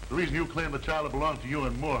 The reason you claim the child that belonged to you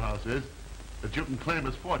in Morehouse is that you can claim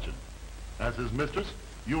his fortune. As his mistress,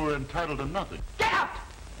 you were entitled to nothing. Get out!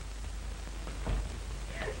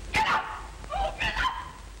 Get out! Oh, get out!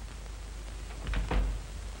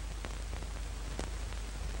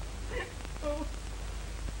 Oh.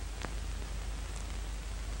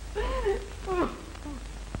 Oh.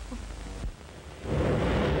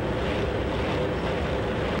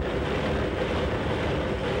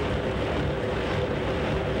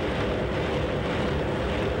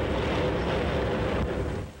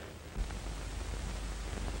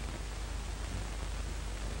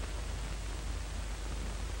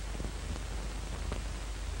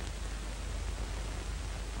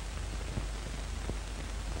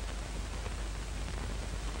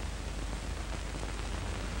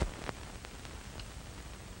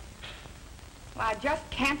 I just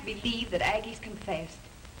can't believe that Aggie's confessed.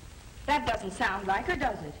 That doesn't sound like her,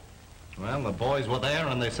 does it? Well, the boys were there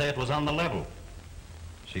and they say it was on the level.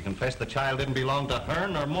 She confessed the child didn't belong to her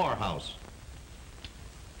nor Morehouse.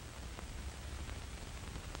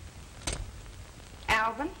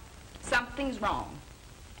 Alvin, something's wrong.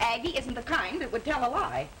 Aggie isn't the kind that would tell a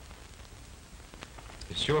lie.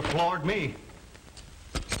 It sure floored me.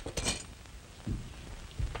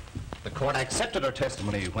 The court accepted her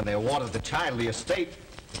testimony when they awarded the child the estate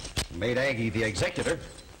and made Aggie the executor.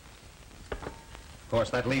 Of course,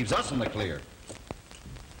 that leaves us in the clear.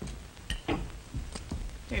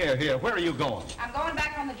 Here, where are you going? I'm going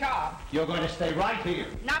back on the job. You're going to stay right here.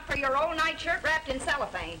 Not for your old nightshirt wrapped in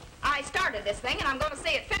cellophane. I started this thing and I'm going to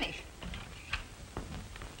see it finish.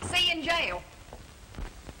 See you in jail.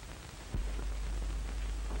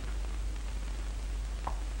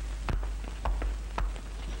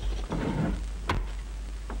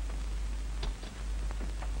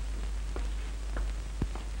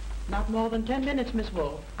 Not more than 10 minutes, Miss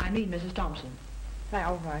Wolfe. I mean, Mrs. Thompson.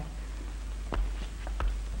 All right.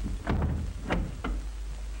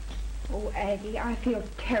 Oh, Aggie, I feel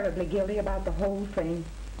terribly guilty about the whole thing.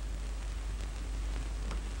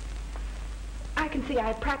 I can see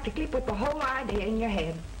I practically put the whole idea in your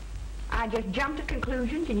head. I just jumped to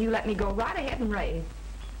conclusions and you let me go right ahead and rave.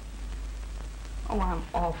 Oh, I'm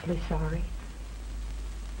awfully sorry.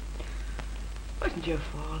 Wasn't your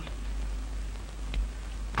fault.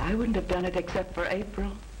 I wouldn't have done it except for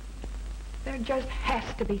April. There just has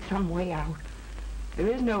to be some way out. There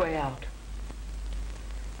is no way out.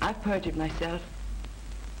 I've perjured myself.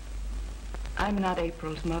 I'm not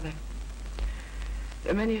April's mother.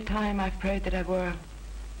 There many a time I've prayed that I were.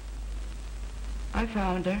 I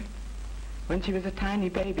found her when she was a tiny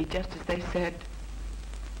baby, just as they said.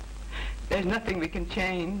 There's nothing we can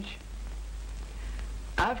change.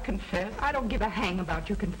 I've confessed. I don't give a hang about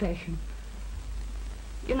your confession.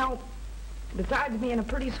 You know, besides being a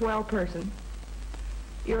pretty swell person,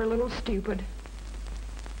 you're a little stupid.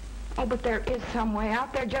 Oh, but there is some way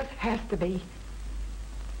out. There just has to be.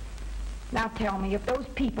 Now tell me, if those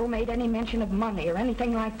people made any mention of money or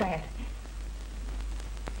anything like that.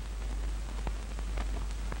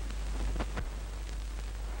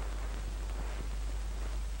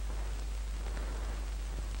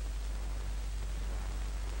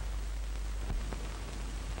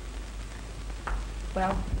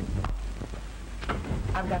 Well,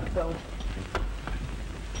 I've got to go.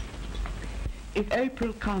 If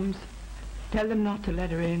April comes, tell them not to let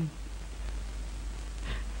her in.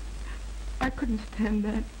 I couldn't stand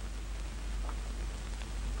that.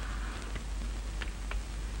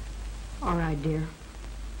 All right, dear.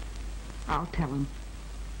 I'll tell them.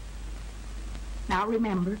 Now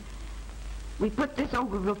remember, we put this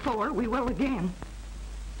over before, we will again.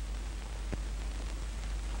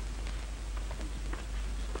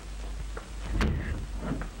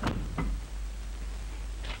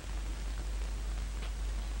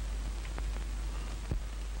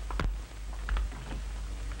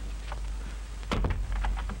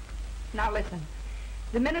 Now listen,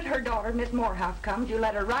 the minute her daughter, Miss Morehouse, comes, you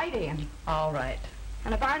let her right in. All right.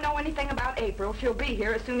 And if I know anything about April, she'll be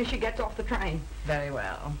here as soon as she gets off the train. Very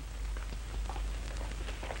well.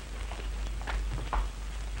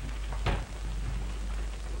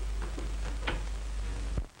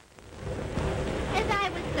 As I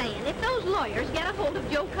was saying, if those lawyers get a hold told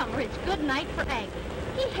of Joe Comer it's good night for Aggie.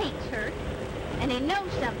 He hates her. And he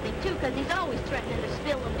knows something, too, because he's always threatening to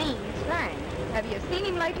spill the beans. Thanks. Have you seen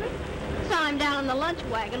him lately? Saw him down on the lunch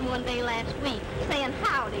wagon one day last week, saying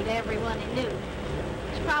howdy to everyone he knew.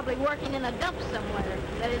 He's probably working in a dump somewhere.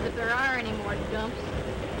 That is, if there are any more dumps.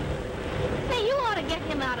 Say, you ought to get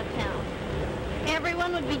him out of town.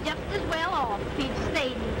 Everyone would be just as well off if he'd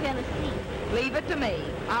stayed in Tennessee. Leave it to me.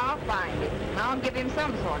 I'll find him. I'll give him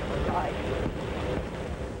some sort of advice.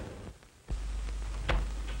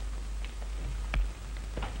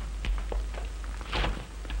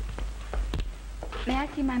 May I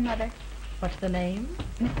see my mother? What's the name?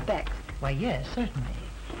 Miss Bex. Why, yes, certainly.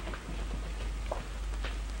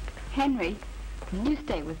 Henry, you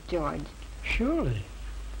stay with George. Surely.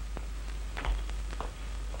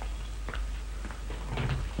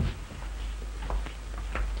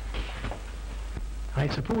 I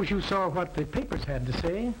suppose you saw what the papers had to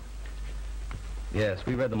say. Yes,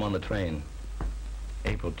 we read them on the train.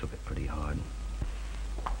 April took it pretty hard.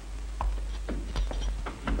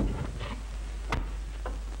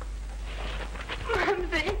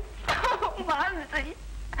 Mumsy! Oh, Mumsy!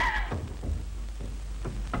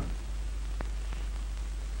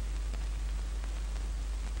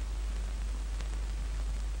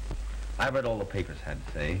 I read all the papers had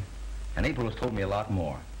to say, and April has told me a lot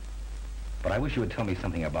more. But I wish you would tell me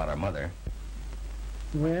something about our mother.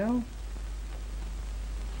 Well,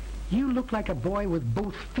 you look like a boy with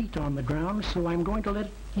both feet on the ground, so I'm going to let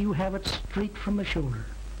you have it straight from the shoulder.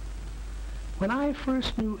 When I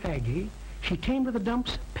first knew Aggie, she came to the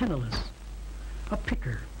dumps penniless, a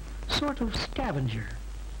picker, sort of scavenger,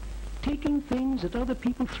 taking things that other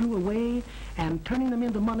people threw away and turning them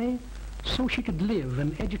into money so she could live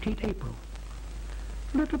and educate April.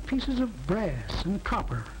 Little pieces of brass and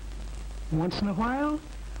copper. Once in a while,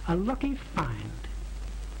 a lucky find.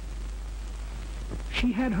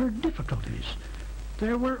 She had her difficulties.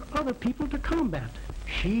 There were other people to combat.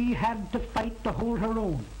 She had to fight to hold her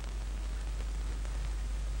own.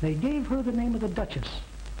 They gave her the name of the Duchess,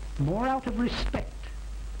 more out of respect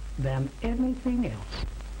than anything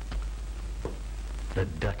else. The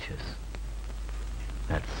Duchess.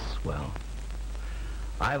 That's swell.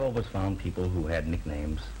 I've always found people who had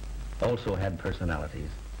nicknames also had personalities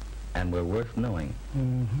and were worth knowing.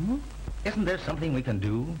 Mm-hmm. Isn't there something we can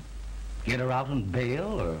do? Get her out on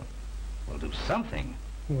bail, or we'll do something.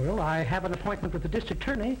 Well, I have an appointment with the district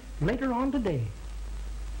attorney later on today.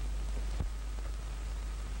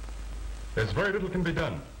 There's very little can be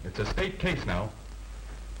done. It's a state case now,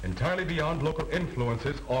 entirely beyond local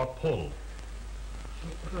influences or pull.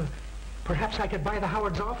 Perhaps I could buy the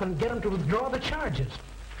Howards off and get them to withdraw the charges.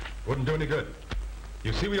 Wouldn't do any good.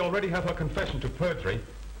 You see, we already have her confession to perjury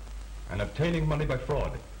and obtaining money by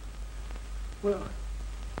fraud. Well,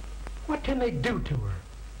 what can they do to her?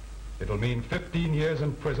 It'll mean 15 years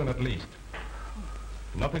in prison at least.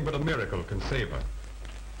 Nothing but a miracle can save her.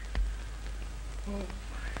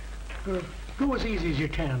 Go as easy as you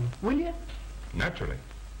can, will you? Naturally.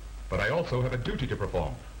 But I also have a duty to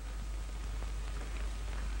perform.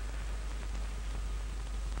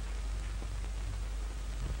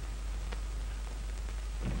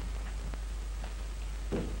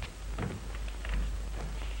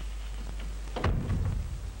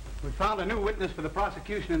 We found a new witness for the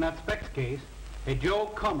prosecution in that Specs case, a Joe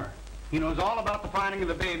Comer. He knows all about the finding of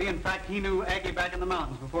the baby. In fact, he knew Aggie back in the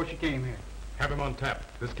mountains before she came here. Have him on tap.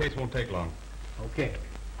 This case won't take long. Okay.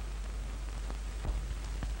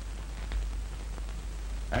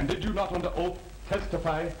 And did you not under oath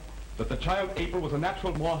testify that the child April was a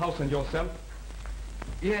natural Morehouse and yourself?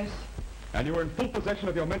 Yes. And you were in full possession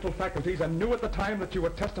of your mental faculties and knew at the time that you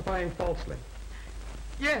were testifying falsely?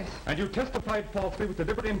 Yes. And you testified falsely with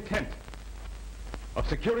deliberate intent of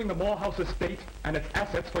securing the Morehouse estate and its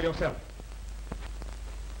assets for yourself?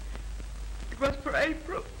 It was for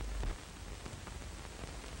April.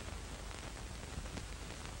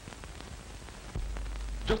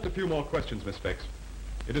 Just a few more questions, Miss Specs.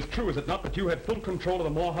 It is true, is it not, that you had full control of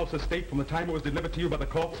the Morehouse estate from the time it was delivered to you by the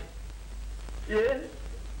courts? Yes.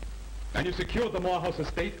 And you secured the Morehouse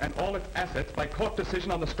estate and all its assets by court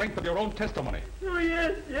decision on the strength of your own testimony? Oh,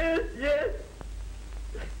 yes, yes, yes.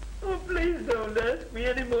 Oh, please don't ask me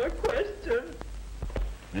any more questions.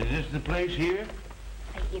 Is this the place here?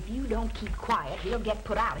 Hey, if you don't keep quiet, he'll get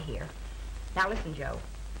put out of here. Now listen, Joe.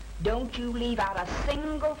 Don't you leave out a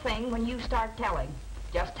single thing when you start telling.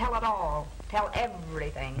 Just tell it all. Tell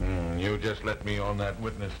everything. You just let me on that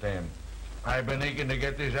witness stand. I've been aching to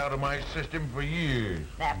get this out of my system for years.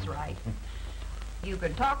 That's right. You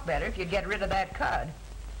could talk better if you'd get rid of that cud.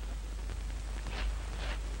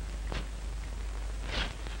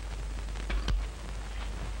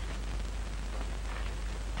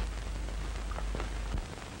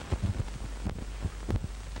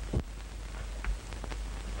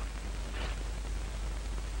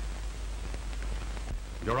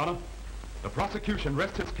 Your Honor, the prosecution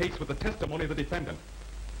rests its case with the testimony of the defendant,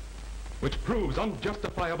 which proves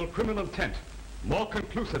unjustifiable criminal intent more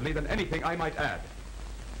conclusively than anything I might add.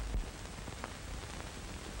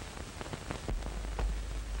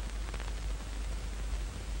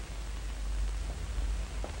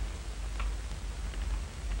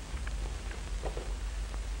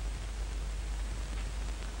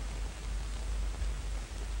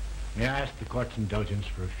 May I ask the court's indulgence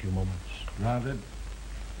for a few moments? Granted.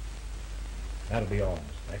 That'll be all,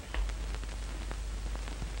 Miss Beck.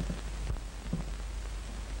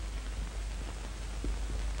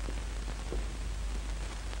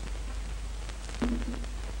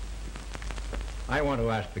 I want to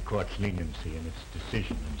ask the court's leniency in its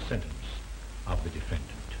decision and sentence of the defendant.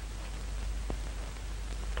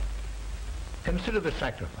 Consider the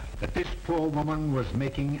sacrifice that this poor woman was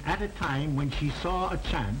making at a time when she saw a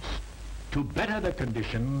chance to better the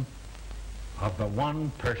condition of the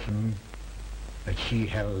one person that she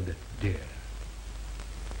held dear.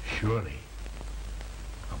 Surely,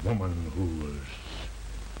 a woman who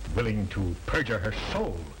was willing to perjure her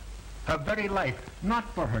soul, her very life, not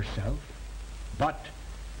for herself, but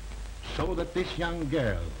so that this young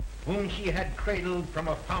girl, whom she had cradled from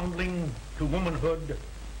a foundling to womanhood,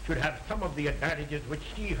 should have some of the advantages which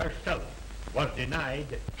she herself was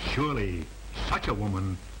denied. Surely such a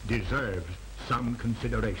woman deserves some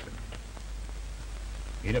consideration.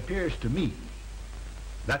 It appears to me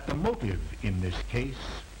that the motive in this case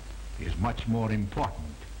is much more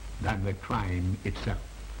important than the crime itself.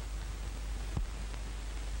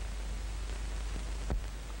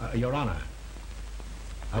 Your Honor,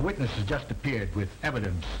 a witness has just appeared with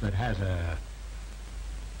evidence that has a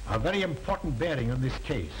very important bearing on this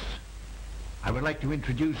case. I would like to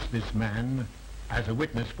introduce this man as a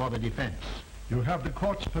witness for the defense. You have the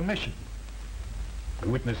court's permission. The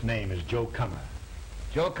witness' name is Joe Comer.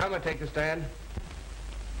 Joe Comer, take the stand.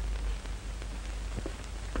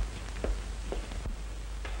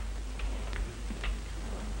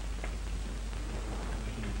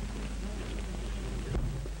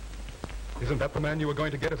 Isn't that the man you were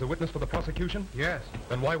going to get as a witness for the prosecution? Yes.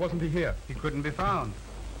 Then why wasn't he here? He couldn't be found.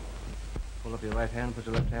 Pull up your right hand, put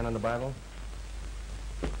your left hand on the Bible.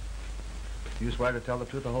 Do you swear to tell the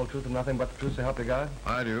truth, the whole truth, and nothing but the truth, so help you God?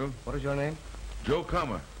 I do. What is your name? Joe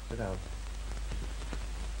Comer. Sit down.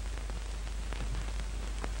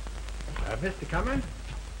 Mr. Comer,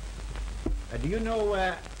 do you know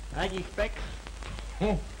Aggie Specs?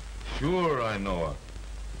 Oh, sure I know her.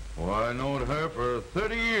 Well, I knowed her for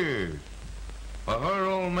 30 years. Her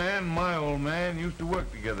old man and my old man used to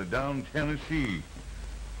work together down in Tennessee.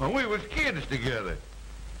 Well, we was kids together.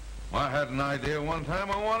 I had an idea one time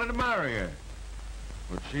I wanted to marry her.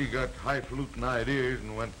 But she got highfalutin ideas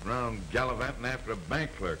and went around gallivanting after a bank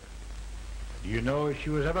clerk. Do you know if she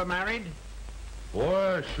was ever married?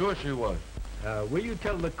 Boy, sure she was. Will you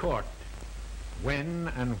tell the court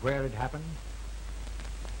when and where it happened?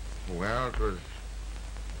 Well, it was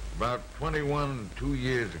about 2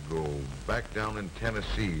 years ago, back down in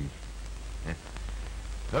Tennessee.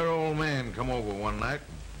 Her old man come over one night,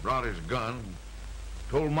 brought his gun,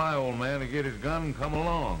 told my old man to get his gun and come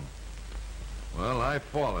along. Well, I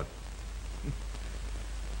followed.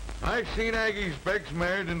 I seen Aggie Specs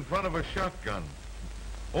married in front of a shotgun.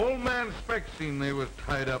 Old man Specs seen they was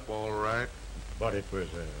tied up all right. But it was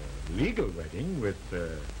a legal wedding with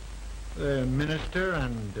the minister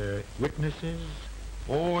and witnesses?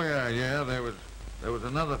 Oh, yeah. There was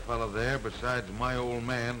another fellow there besides my old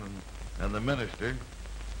man and the minister.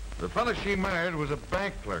 The fellow she married was a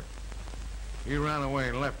bank clerk. He ran away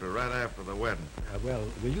and left her right after the wedding. Well,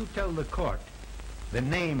 will you tell the court the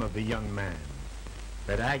name of the young man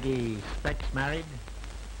that Aggie Specs married?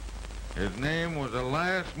 His name was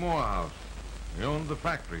Elias Morehouse. He owned the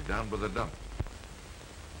factory down by the dump.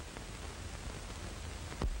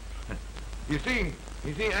 You see,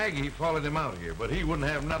 Aggie followed him out here, but he wouldn't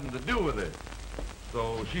have nothing to do with it.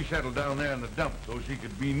 So she settled down there in the dump so she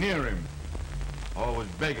could be near him. Always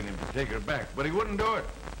begging him to take her back, but he wouldn't do it.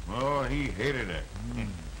 Oh, he hated her.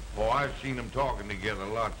 Oh, I've seen them talking together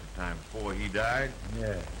lots of times before he died.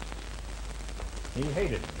 Yes. He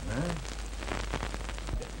hated him, huh?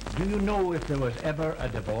 Do you know if there was ever a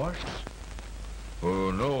divorce?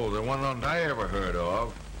 Oh, no, there wasn't none I ever heard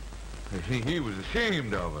of. He was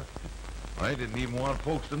ashamed of her. I didn't even want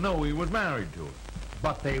folks to know he was married to her.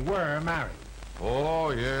 But they were married? Oh,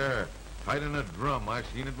 yeah. Tight in a drum. I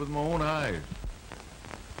seen it with my own eyes.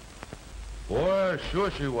 Boy, sure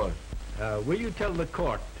she was. Will you tell the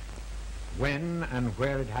court when and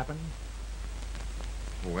where it happened?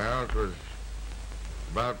 Well, it was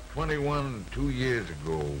about 2 years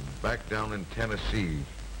ago, back down in Tennessee.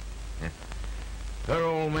 Her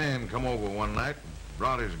old man come over one night and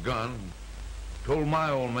brought his gun. Told my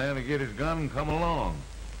old man to get his gun and come along.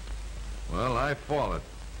 Well, I followed.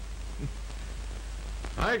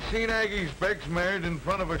 I seen Aggie Specs married in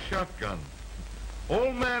front of a shotgun.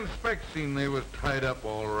 Old man Specs seen they was tied up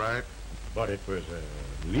all right. But it was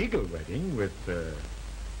a legal wedding with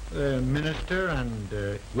minister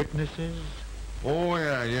and witnesses. Oh,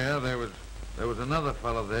 yeah. There was another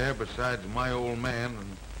fellow there besides my old man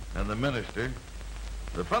and the minister.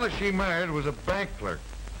 The fellow she married was a bank clerk.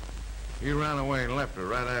 He ran away and left her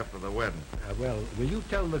right after the wedding. Well, will you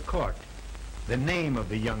tell the court the name of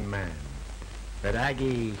the young man that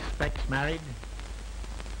Aggie Specs married?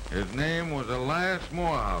 His name was Elias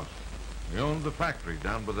Morehouse. He owned the factory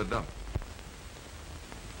down by the dump.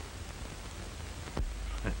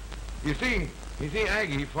 You see,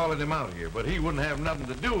 Aggie followed him out here, but he wouldn't have nothing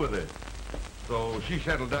to do with it. So she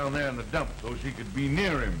settled down there in the dump so she could be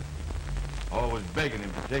near him. Always begging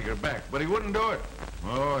him to take her back, but he wouldn't do it.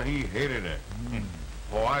 Oh, he hated her.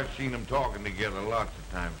 Oh, I've seen them talking together lots of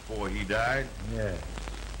times before he died. Yes.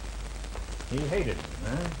 He hated him,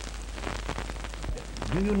 huh?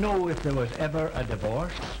 Do you know if there was ever a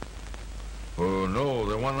divorce? Oh, no,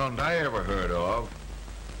 there wasn't none I ever heard of.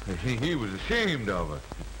 He was ashamed of her.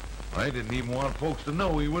 I didn't even want folks to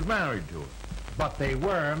know he was married to her. But they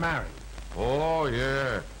were married. Oh,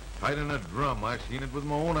 yeah. Tied in a drum. I seen it with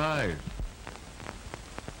my own eyes.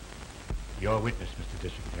 Your witness, Mr.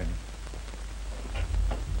 District Attorney.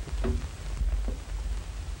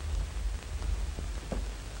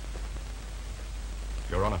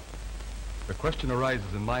 Your Honor, the question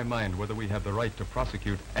arises in my mind whether we have the right to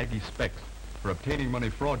prosecute Aggie Specs for obtaining money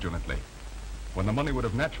fraudulently, when the money would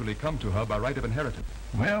have naturally come to her by right of inheritance.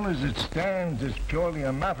 Well, as it stands, it's purely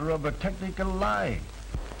a matter of a technical lie.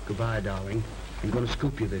 Goodbye, darling. I'm going to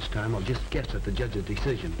scoop you this time. I'll just guess at the judge's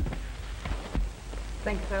decision.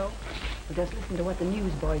 Think so? Well, just listen to what the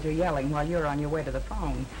newsboys are yelling while you're on your way to the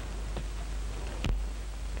phone.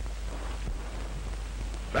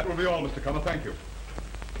 That will be all, Mr. Cummer. Thank you.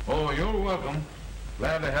 Oh, you're welcome.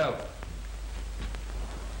 Glad to help.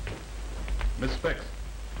 Miss Specs,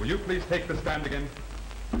 will you please take the stand again?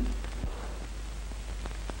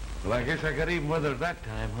 Well, I guess I got even with her that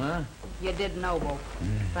time, huh? You did noble.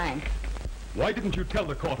 Thanks. Why didn't you tell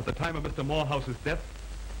the court at the time of Mr. Morehouse's death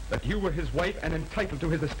that you were his wife and entitled to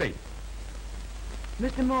his estate?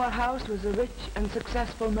 Mr. Morehouse was a rich and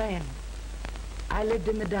successful man. I lived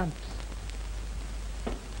in the dumps.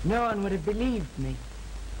 No one would have believed me.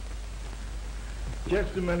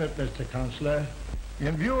 Just a minute, Mr. Counselor.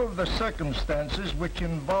 In view of the circumstances which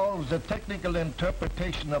involves a technical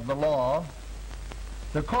interpretation of the law,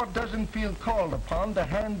 the court doesn't feel called upon to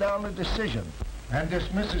hand down a decision and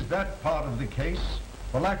dismisses that part of the case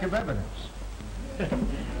for lack of evidence.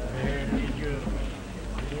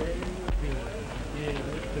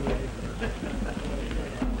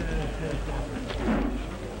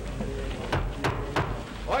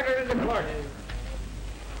 Order in the court.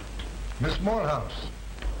 Miss Morehouse,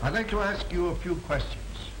 I'd like to ask you a few questions.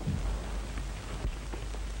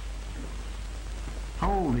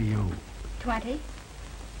 How old are you? 20.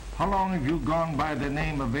 How long have you gone by the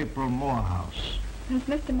name of April Morehouse? Since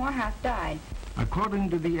Mr. Morehouse died.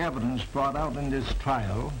 According to the evidence brought out in this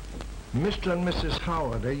trial, Mr. and Mrs.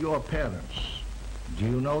 Howard are your parents. Do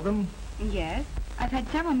you know them? Yes. I've had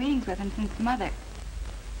several meetings with him since Mother.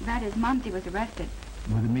 That is, Mumsy was arrested.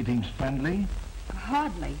 Were the meetings friendly?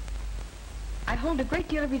 Hardly. I hold a great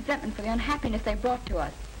deal of resentment for the unhappiness they brought to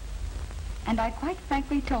us. And I quite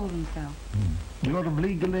frankly told them so. You're of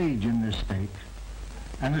legal age in this state,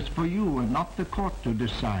 and it's for you and not the court to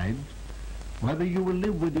decide whether you will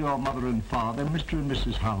live with your mother and father, Mr. and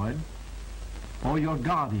Mrs. Howard, or your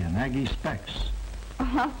guardian, Aggie Specs.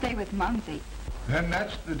 Oh, I'll stay with Mumsy. Then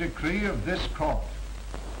that's the decree of this court.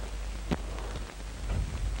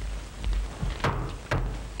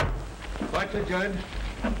 What's it, Judge?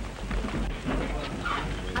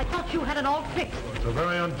 I thought you had it all fixed. It's a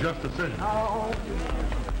very unjust decision. Oh.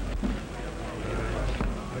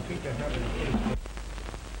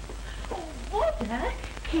 Walter,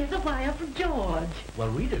 here's a wire from George. Well,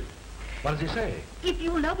 read it. What does he say? If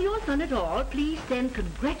you love your son at all, please send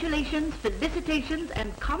congratulations, felicitations,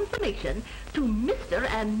 and confirmation to Mr.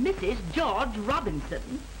 and Mrs. George Robinson.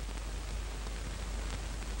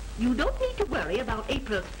 You don't need to worry about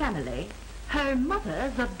April's family. Her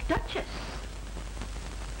mother's a duchess.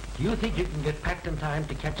 Do you think you can get packed in time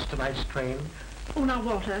to catch tonight's train? Oh, now,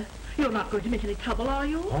 Walter, you're not going to make any trouble, are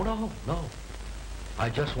you? Oh, no, no. I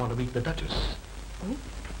just want to meet the Duchess. Oh?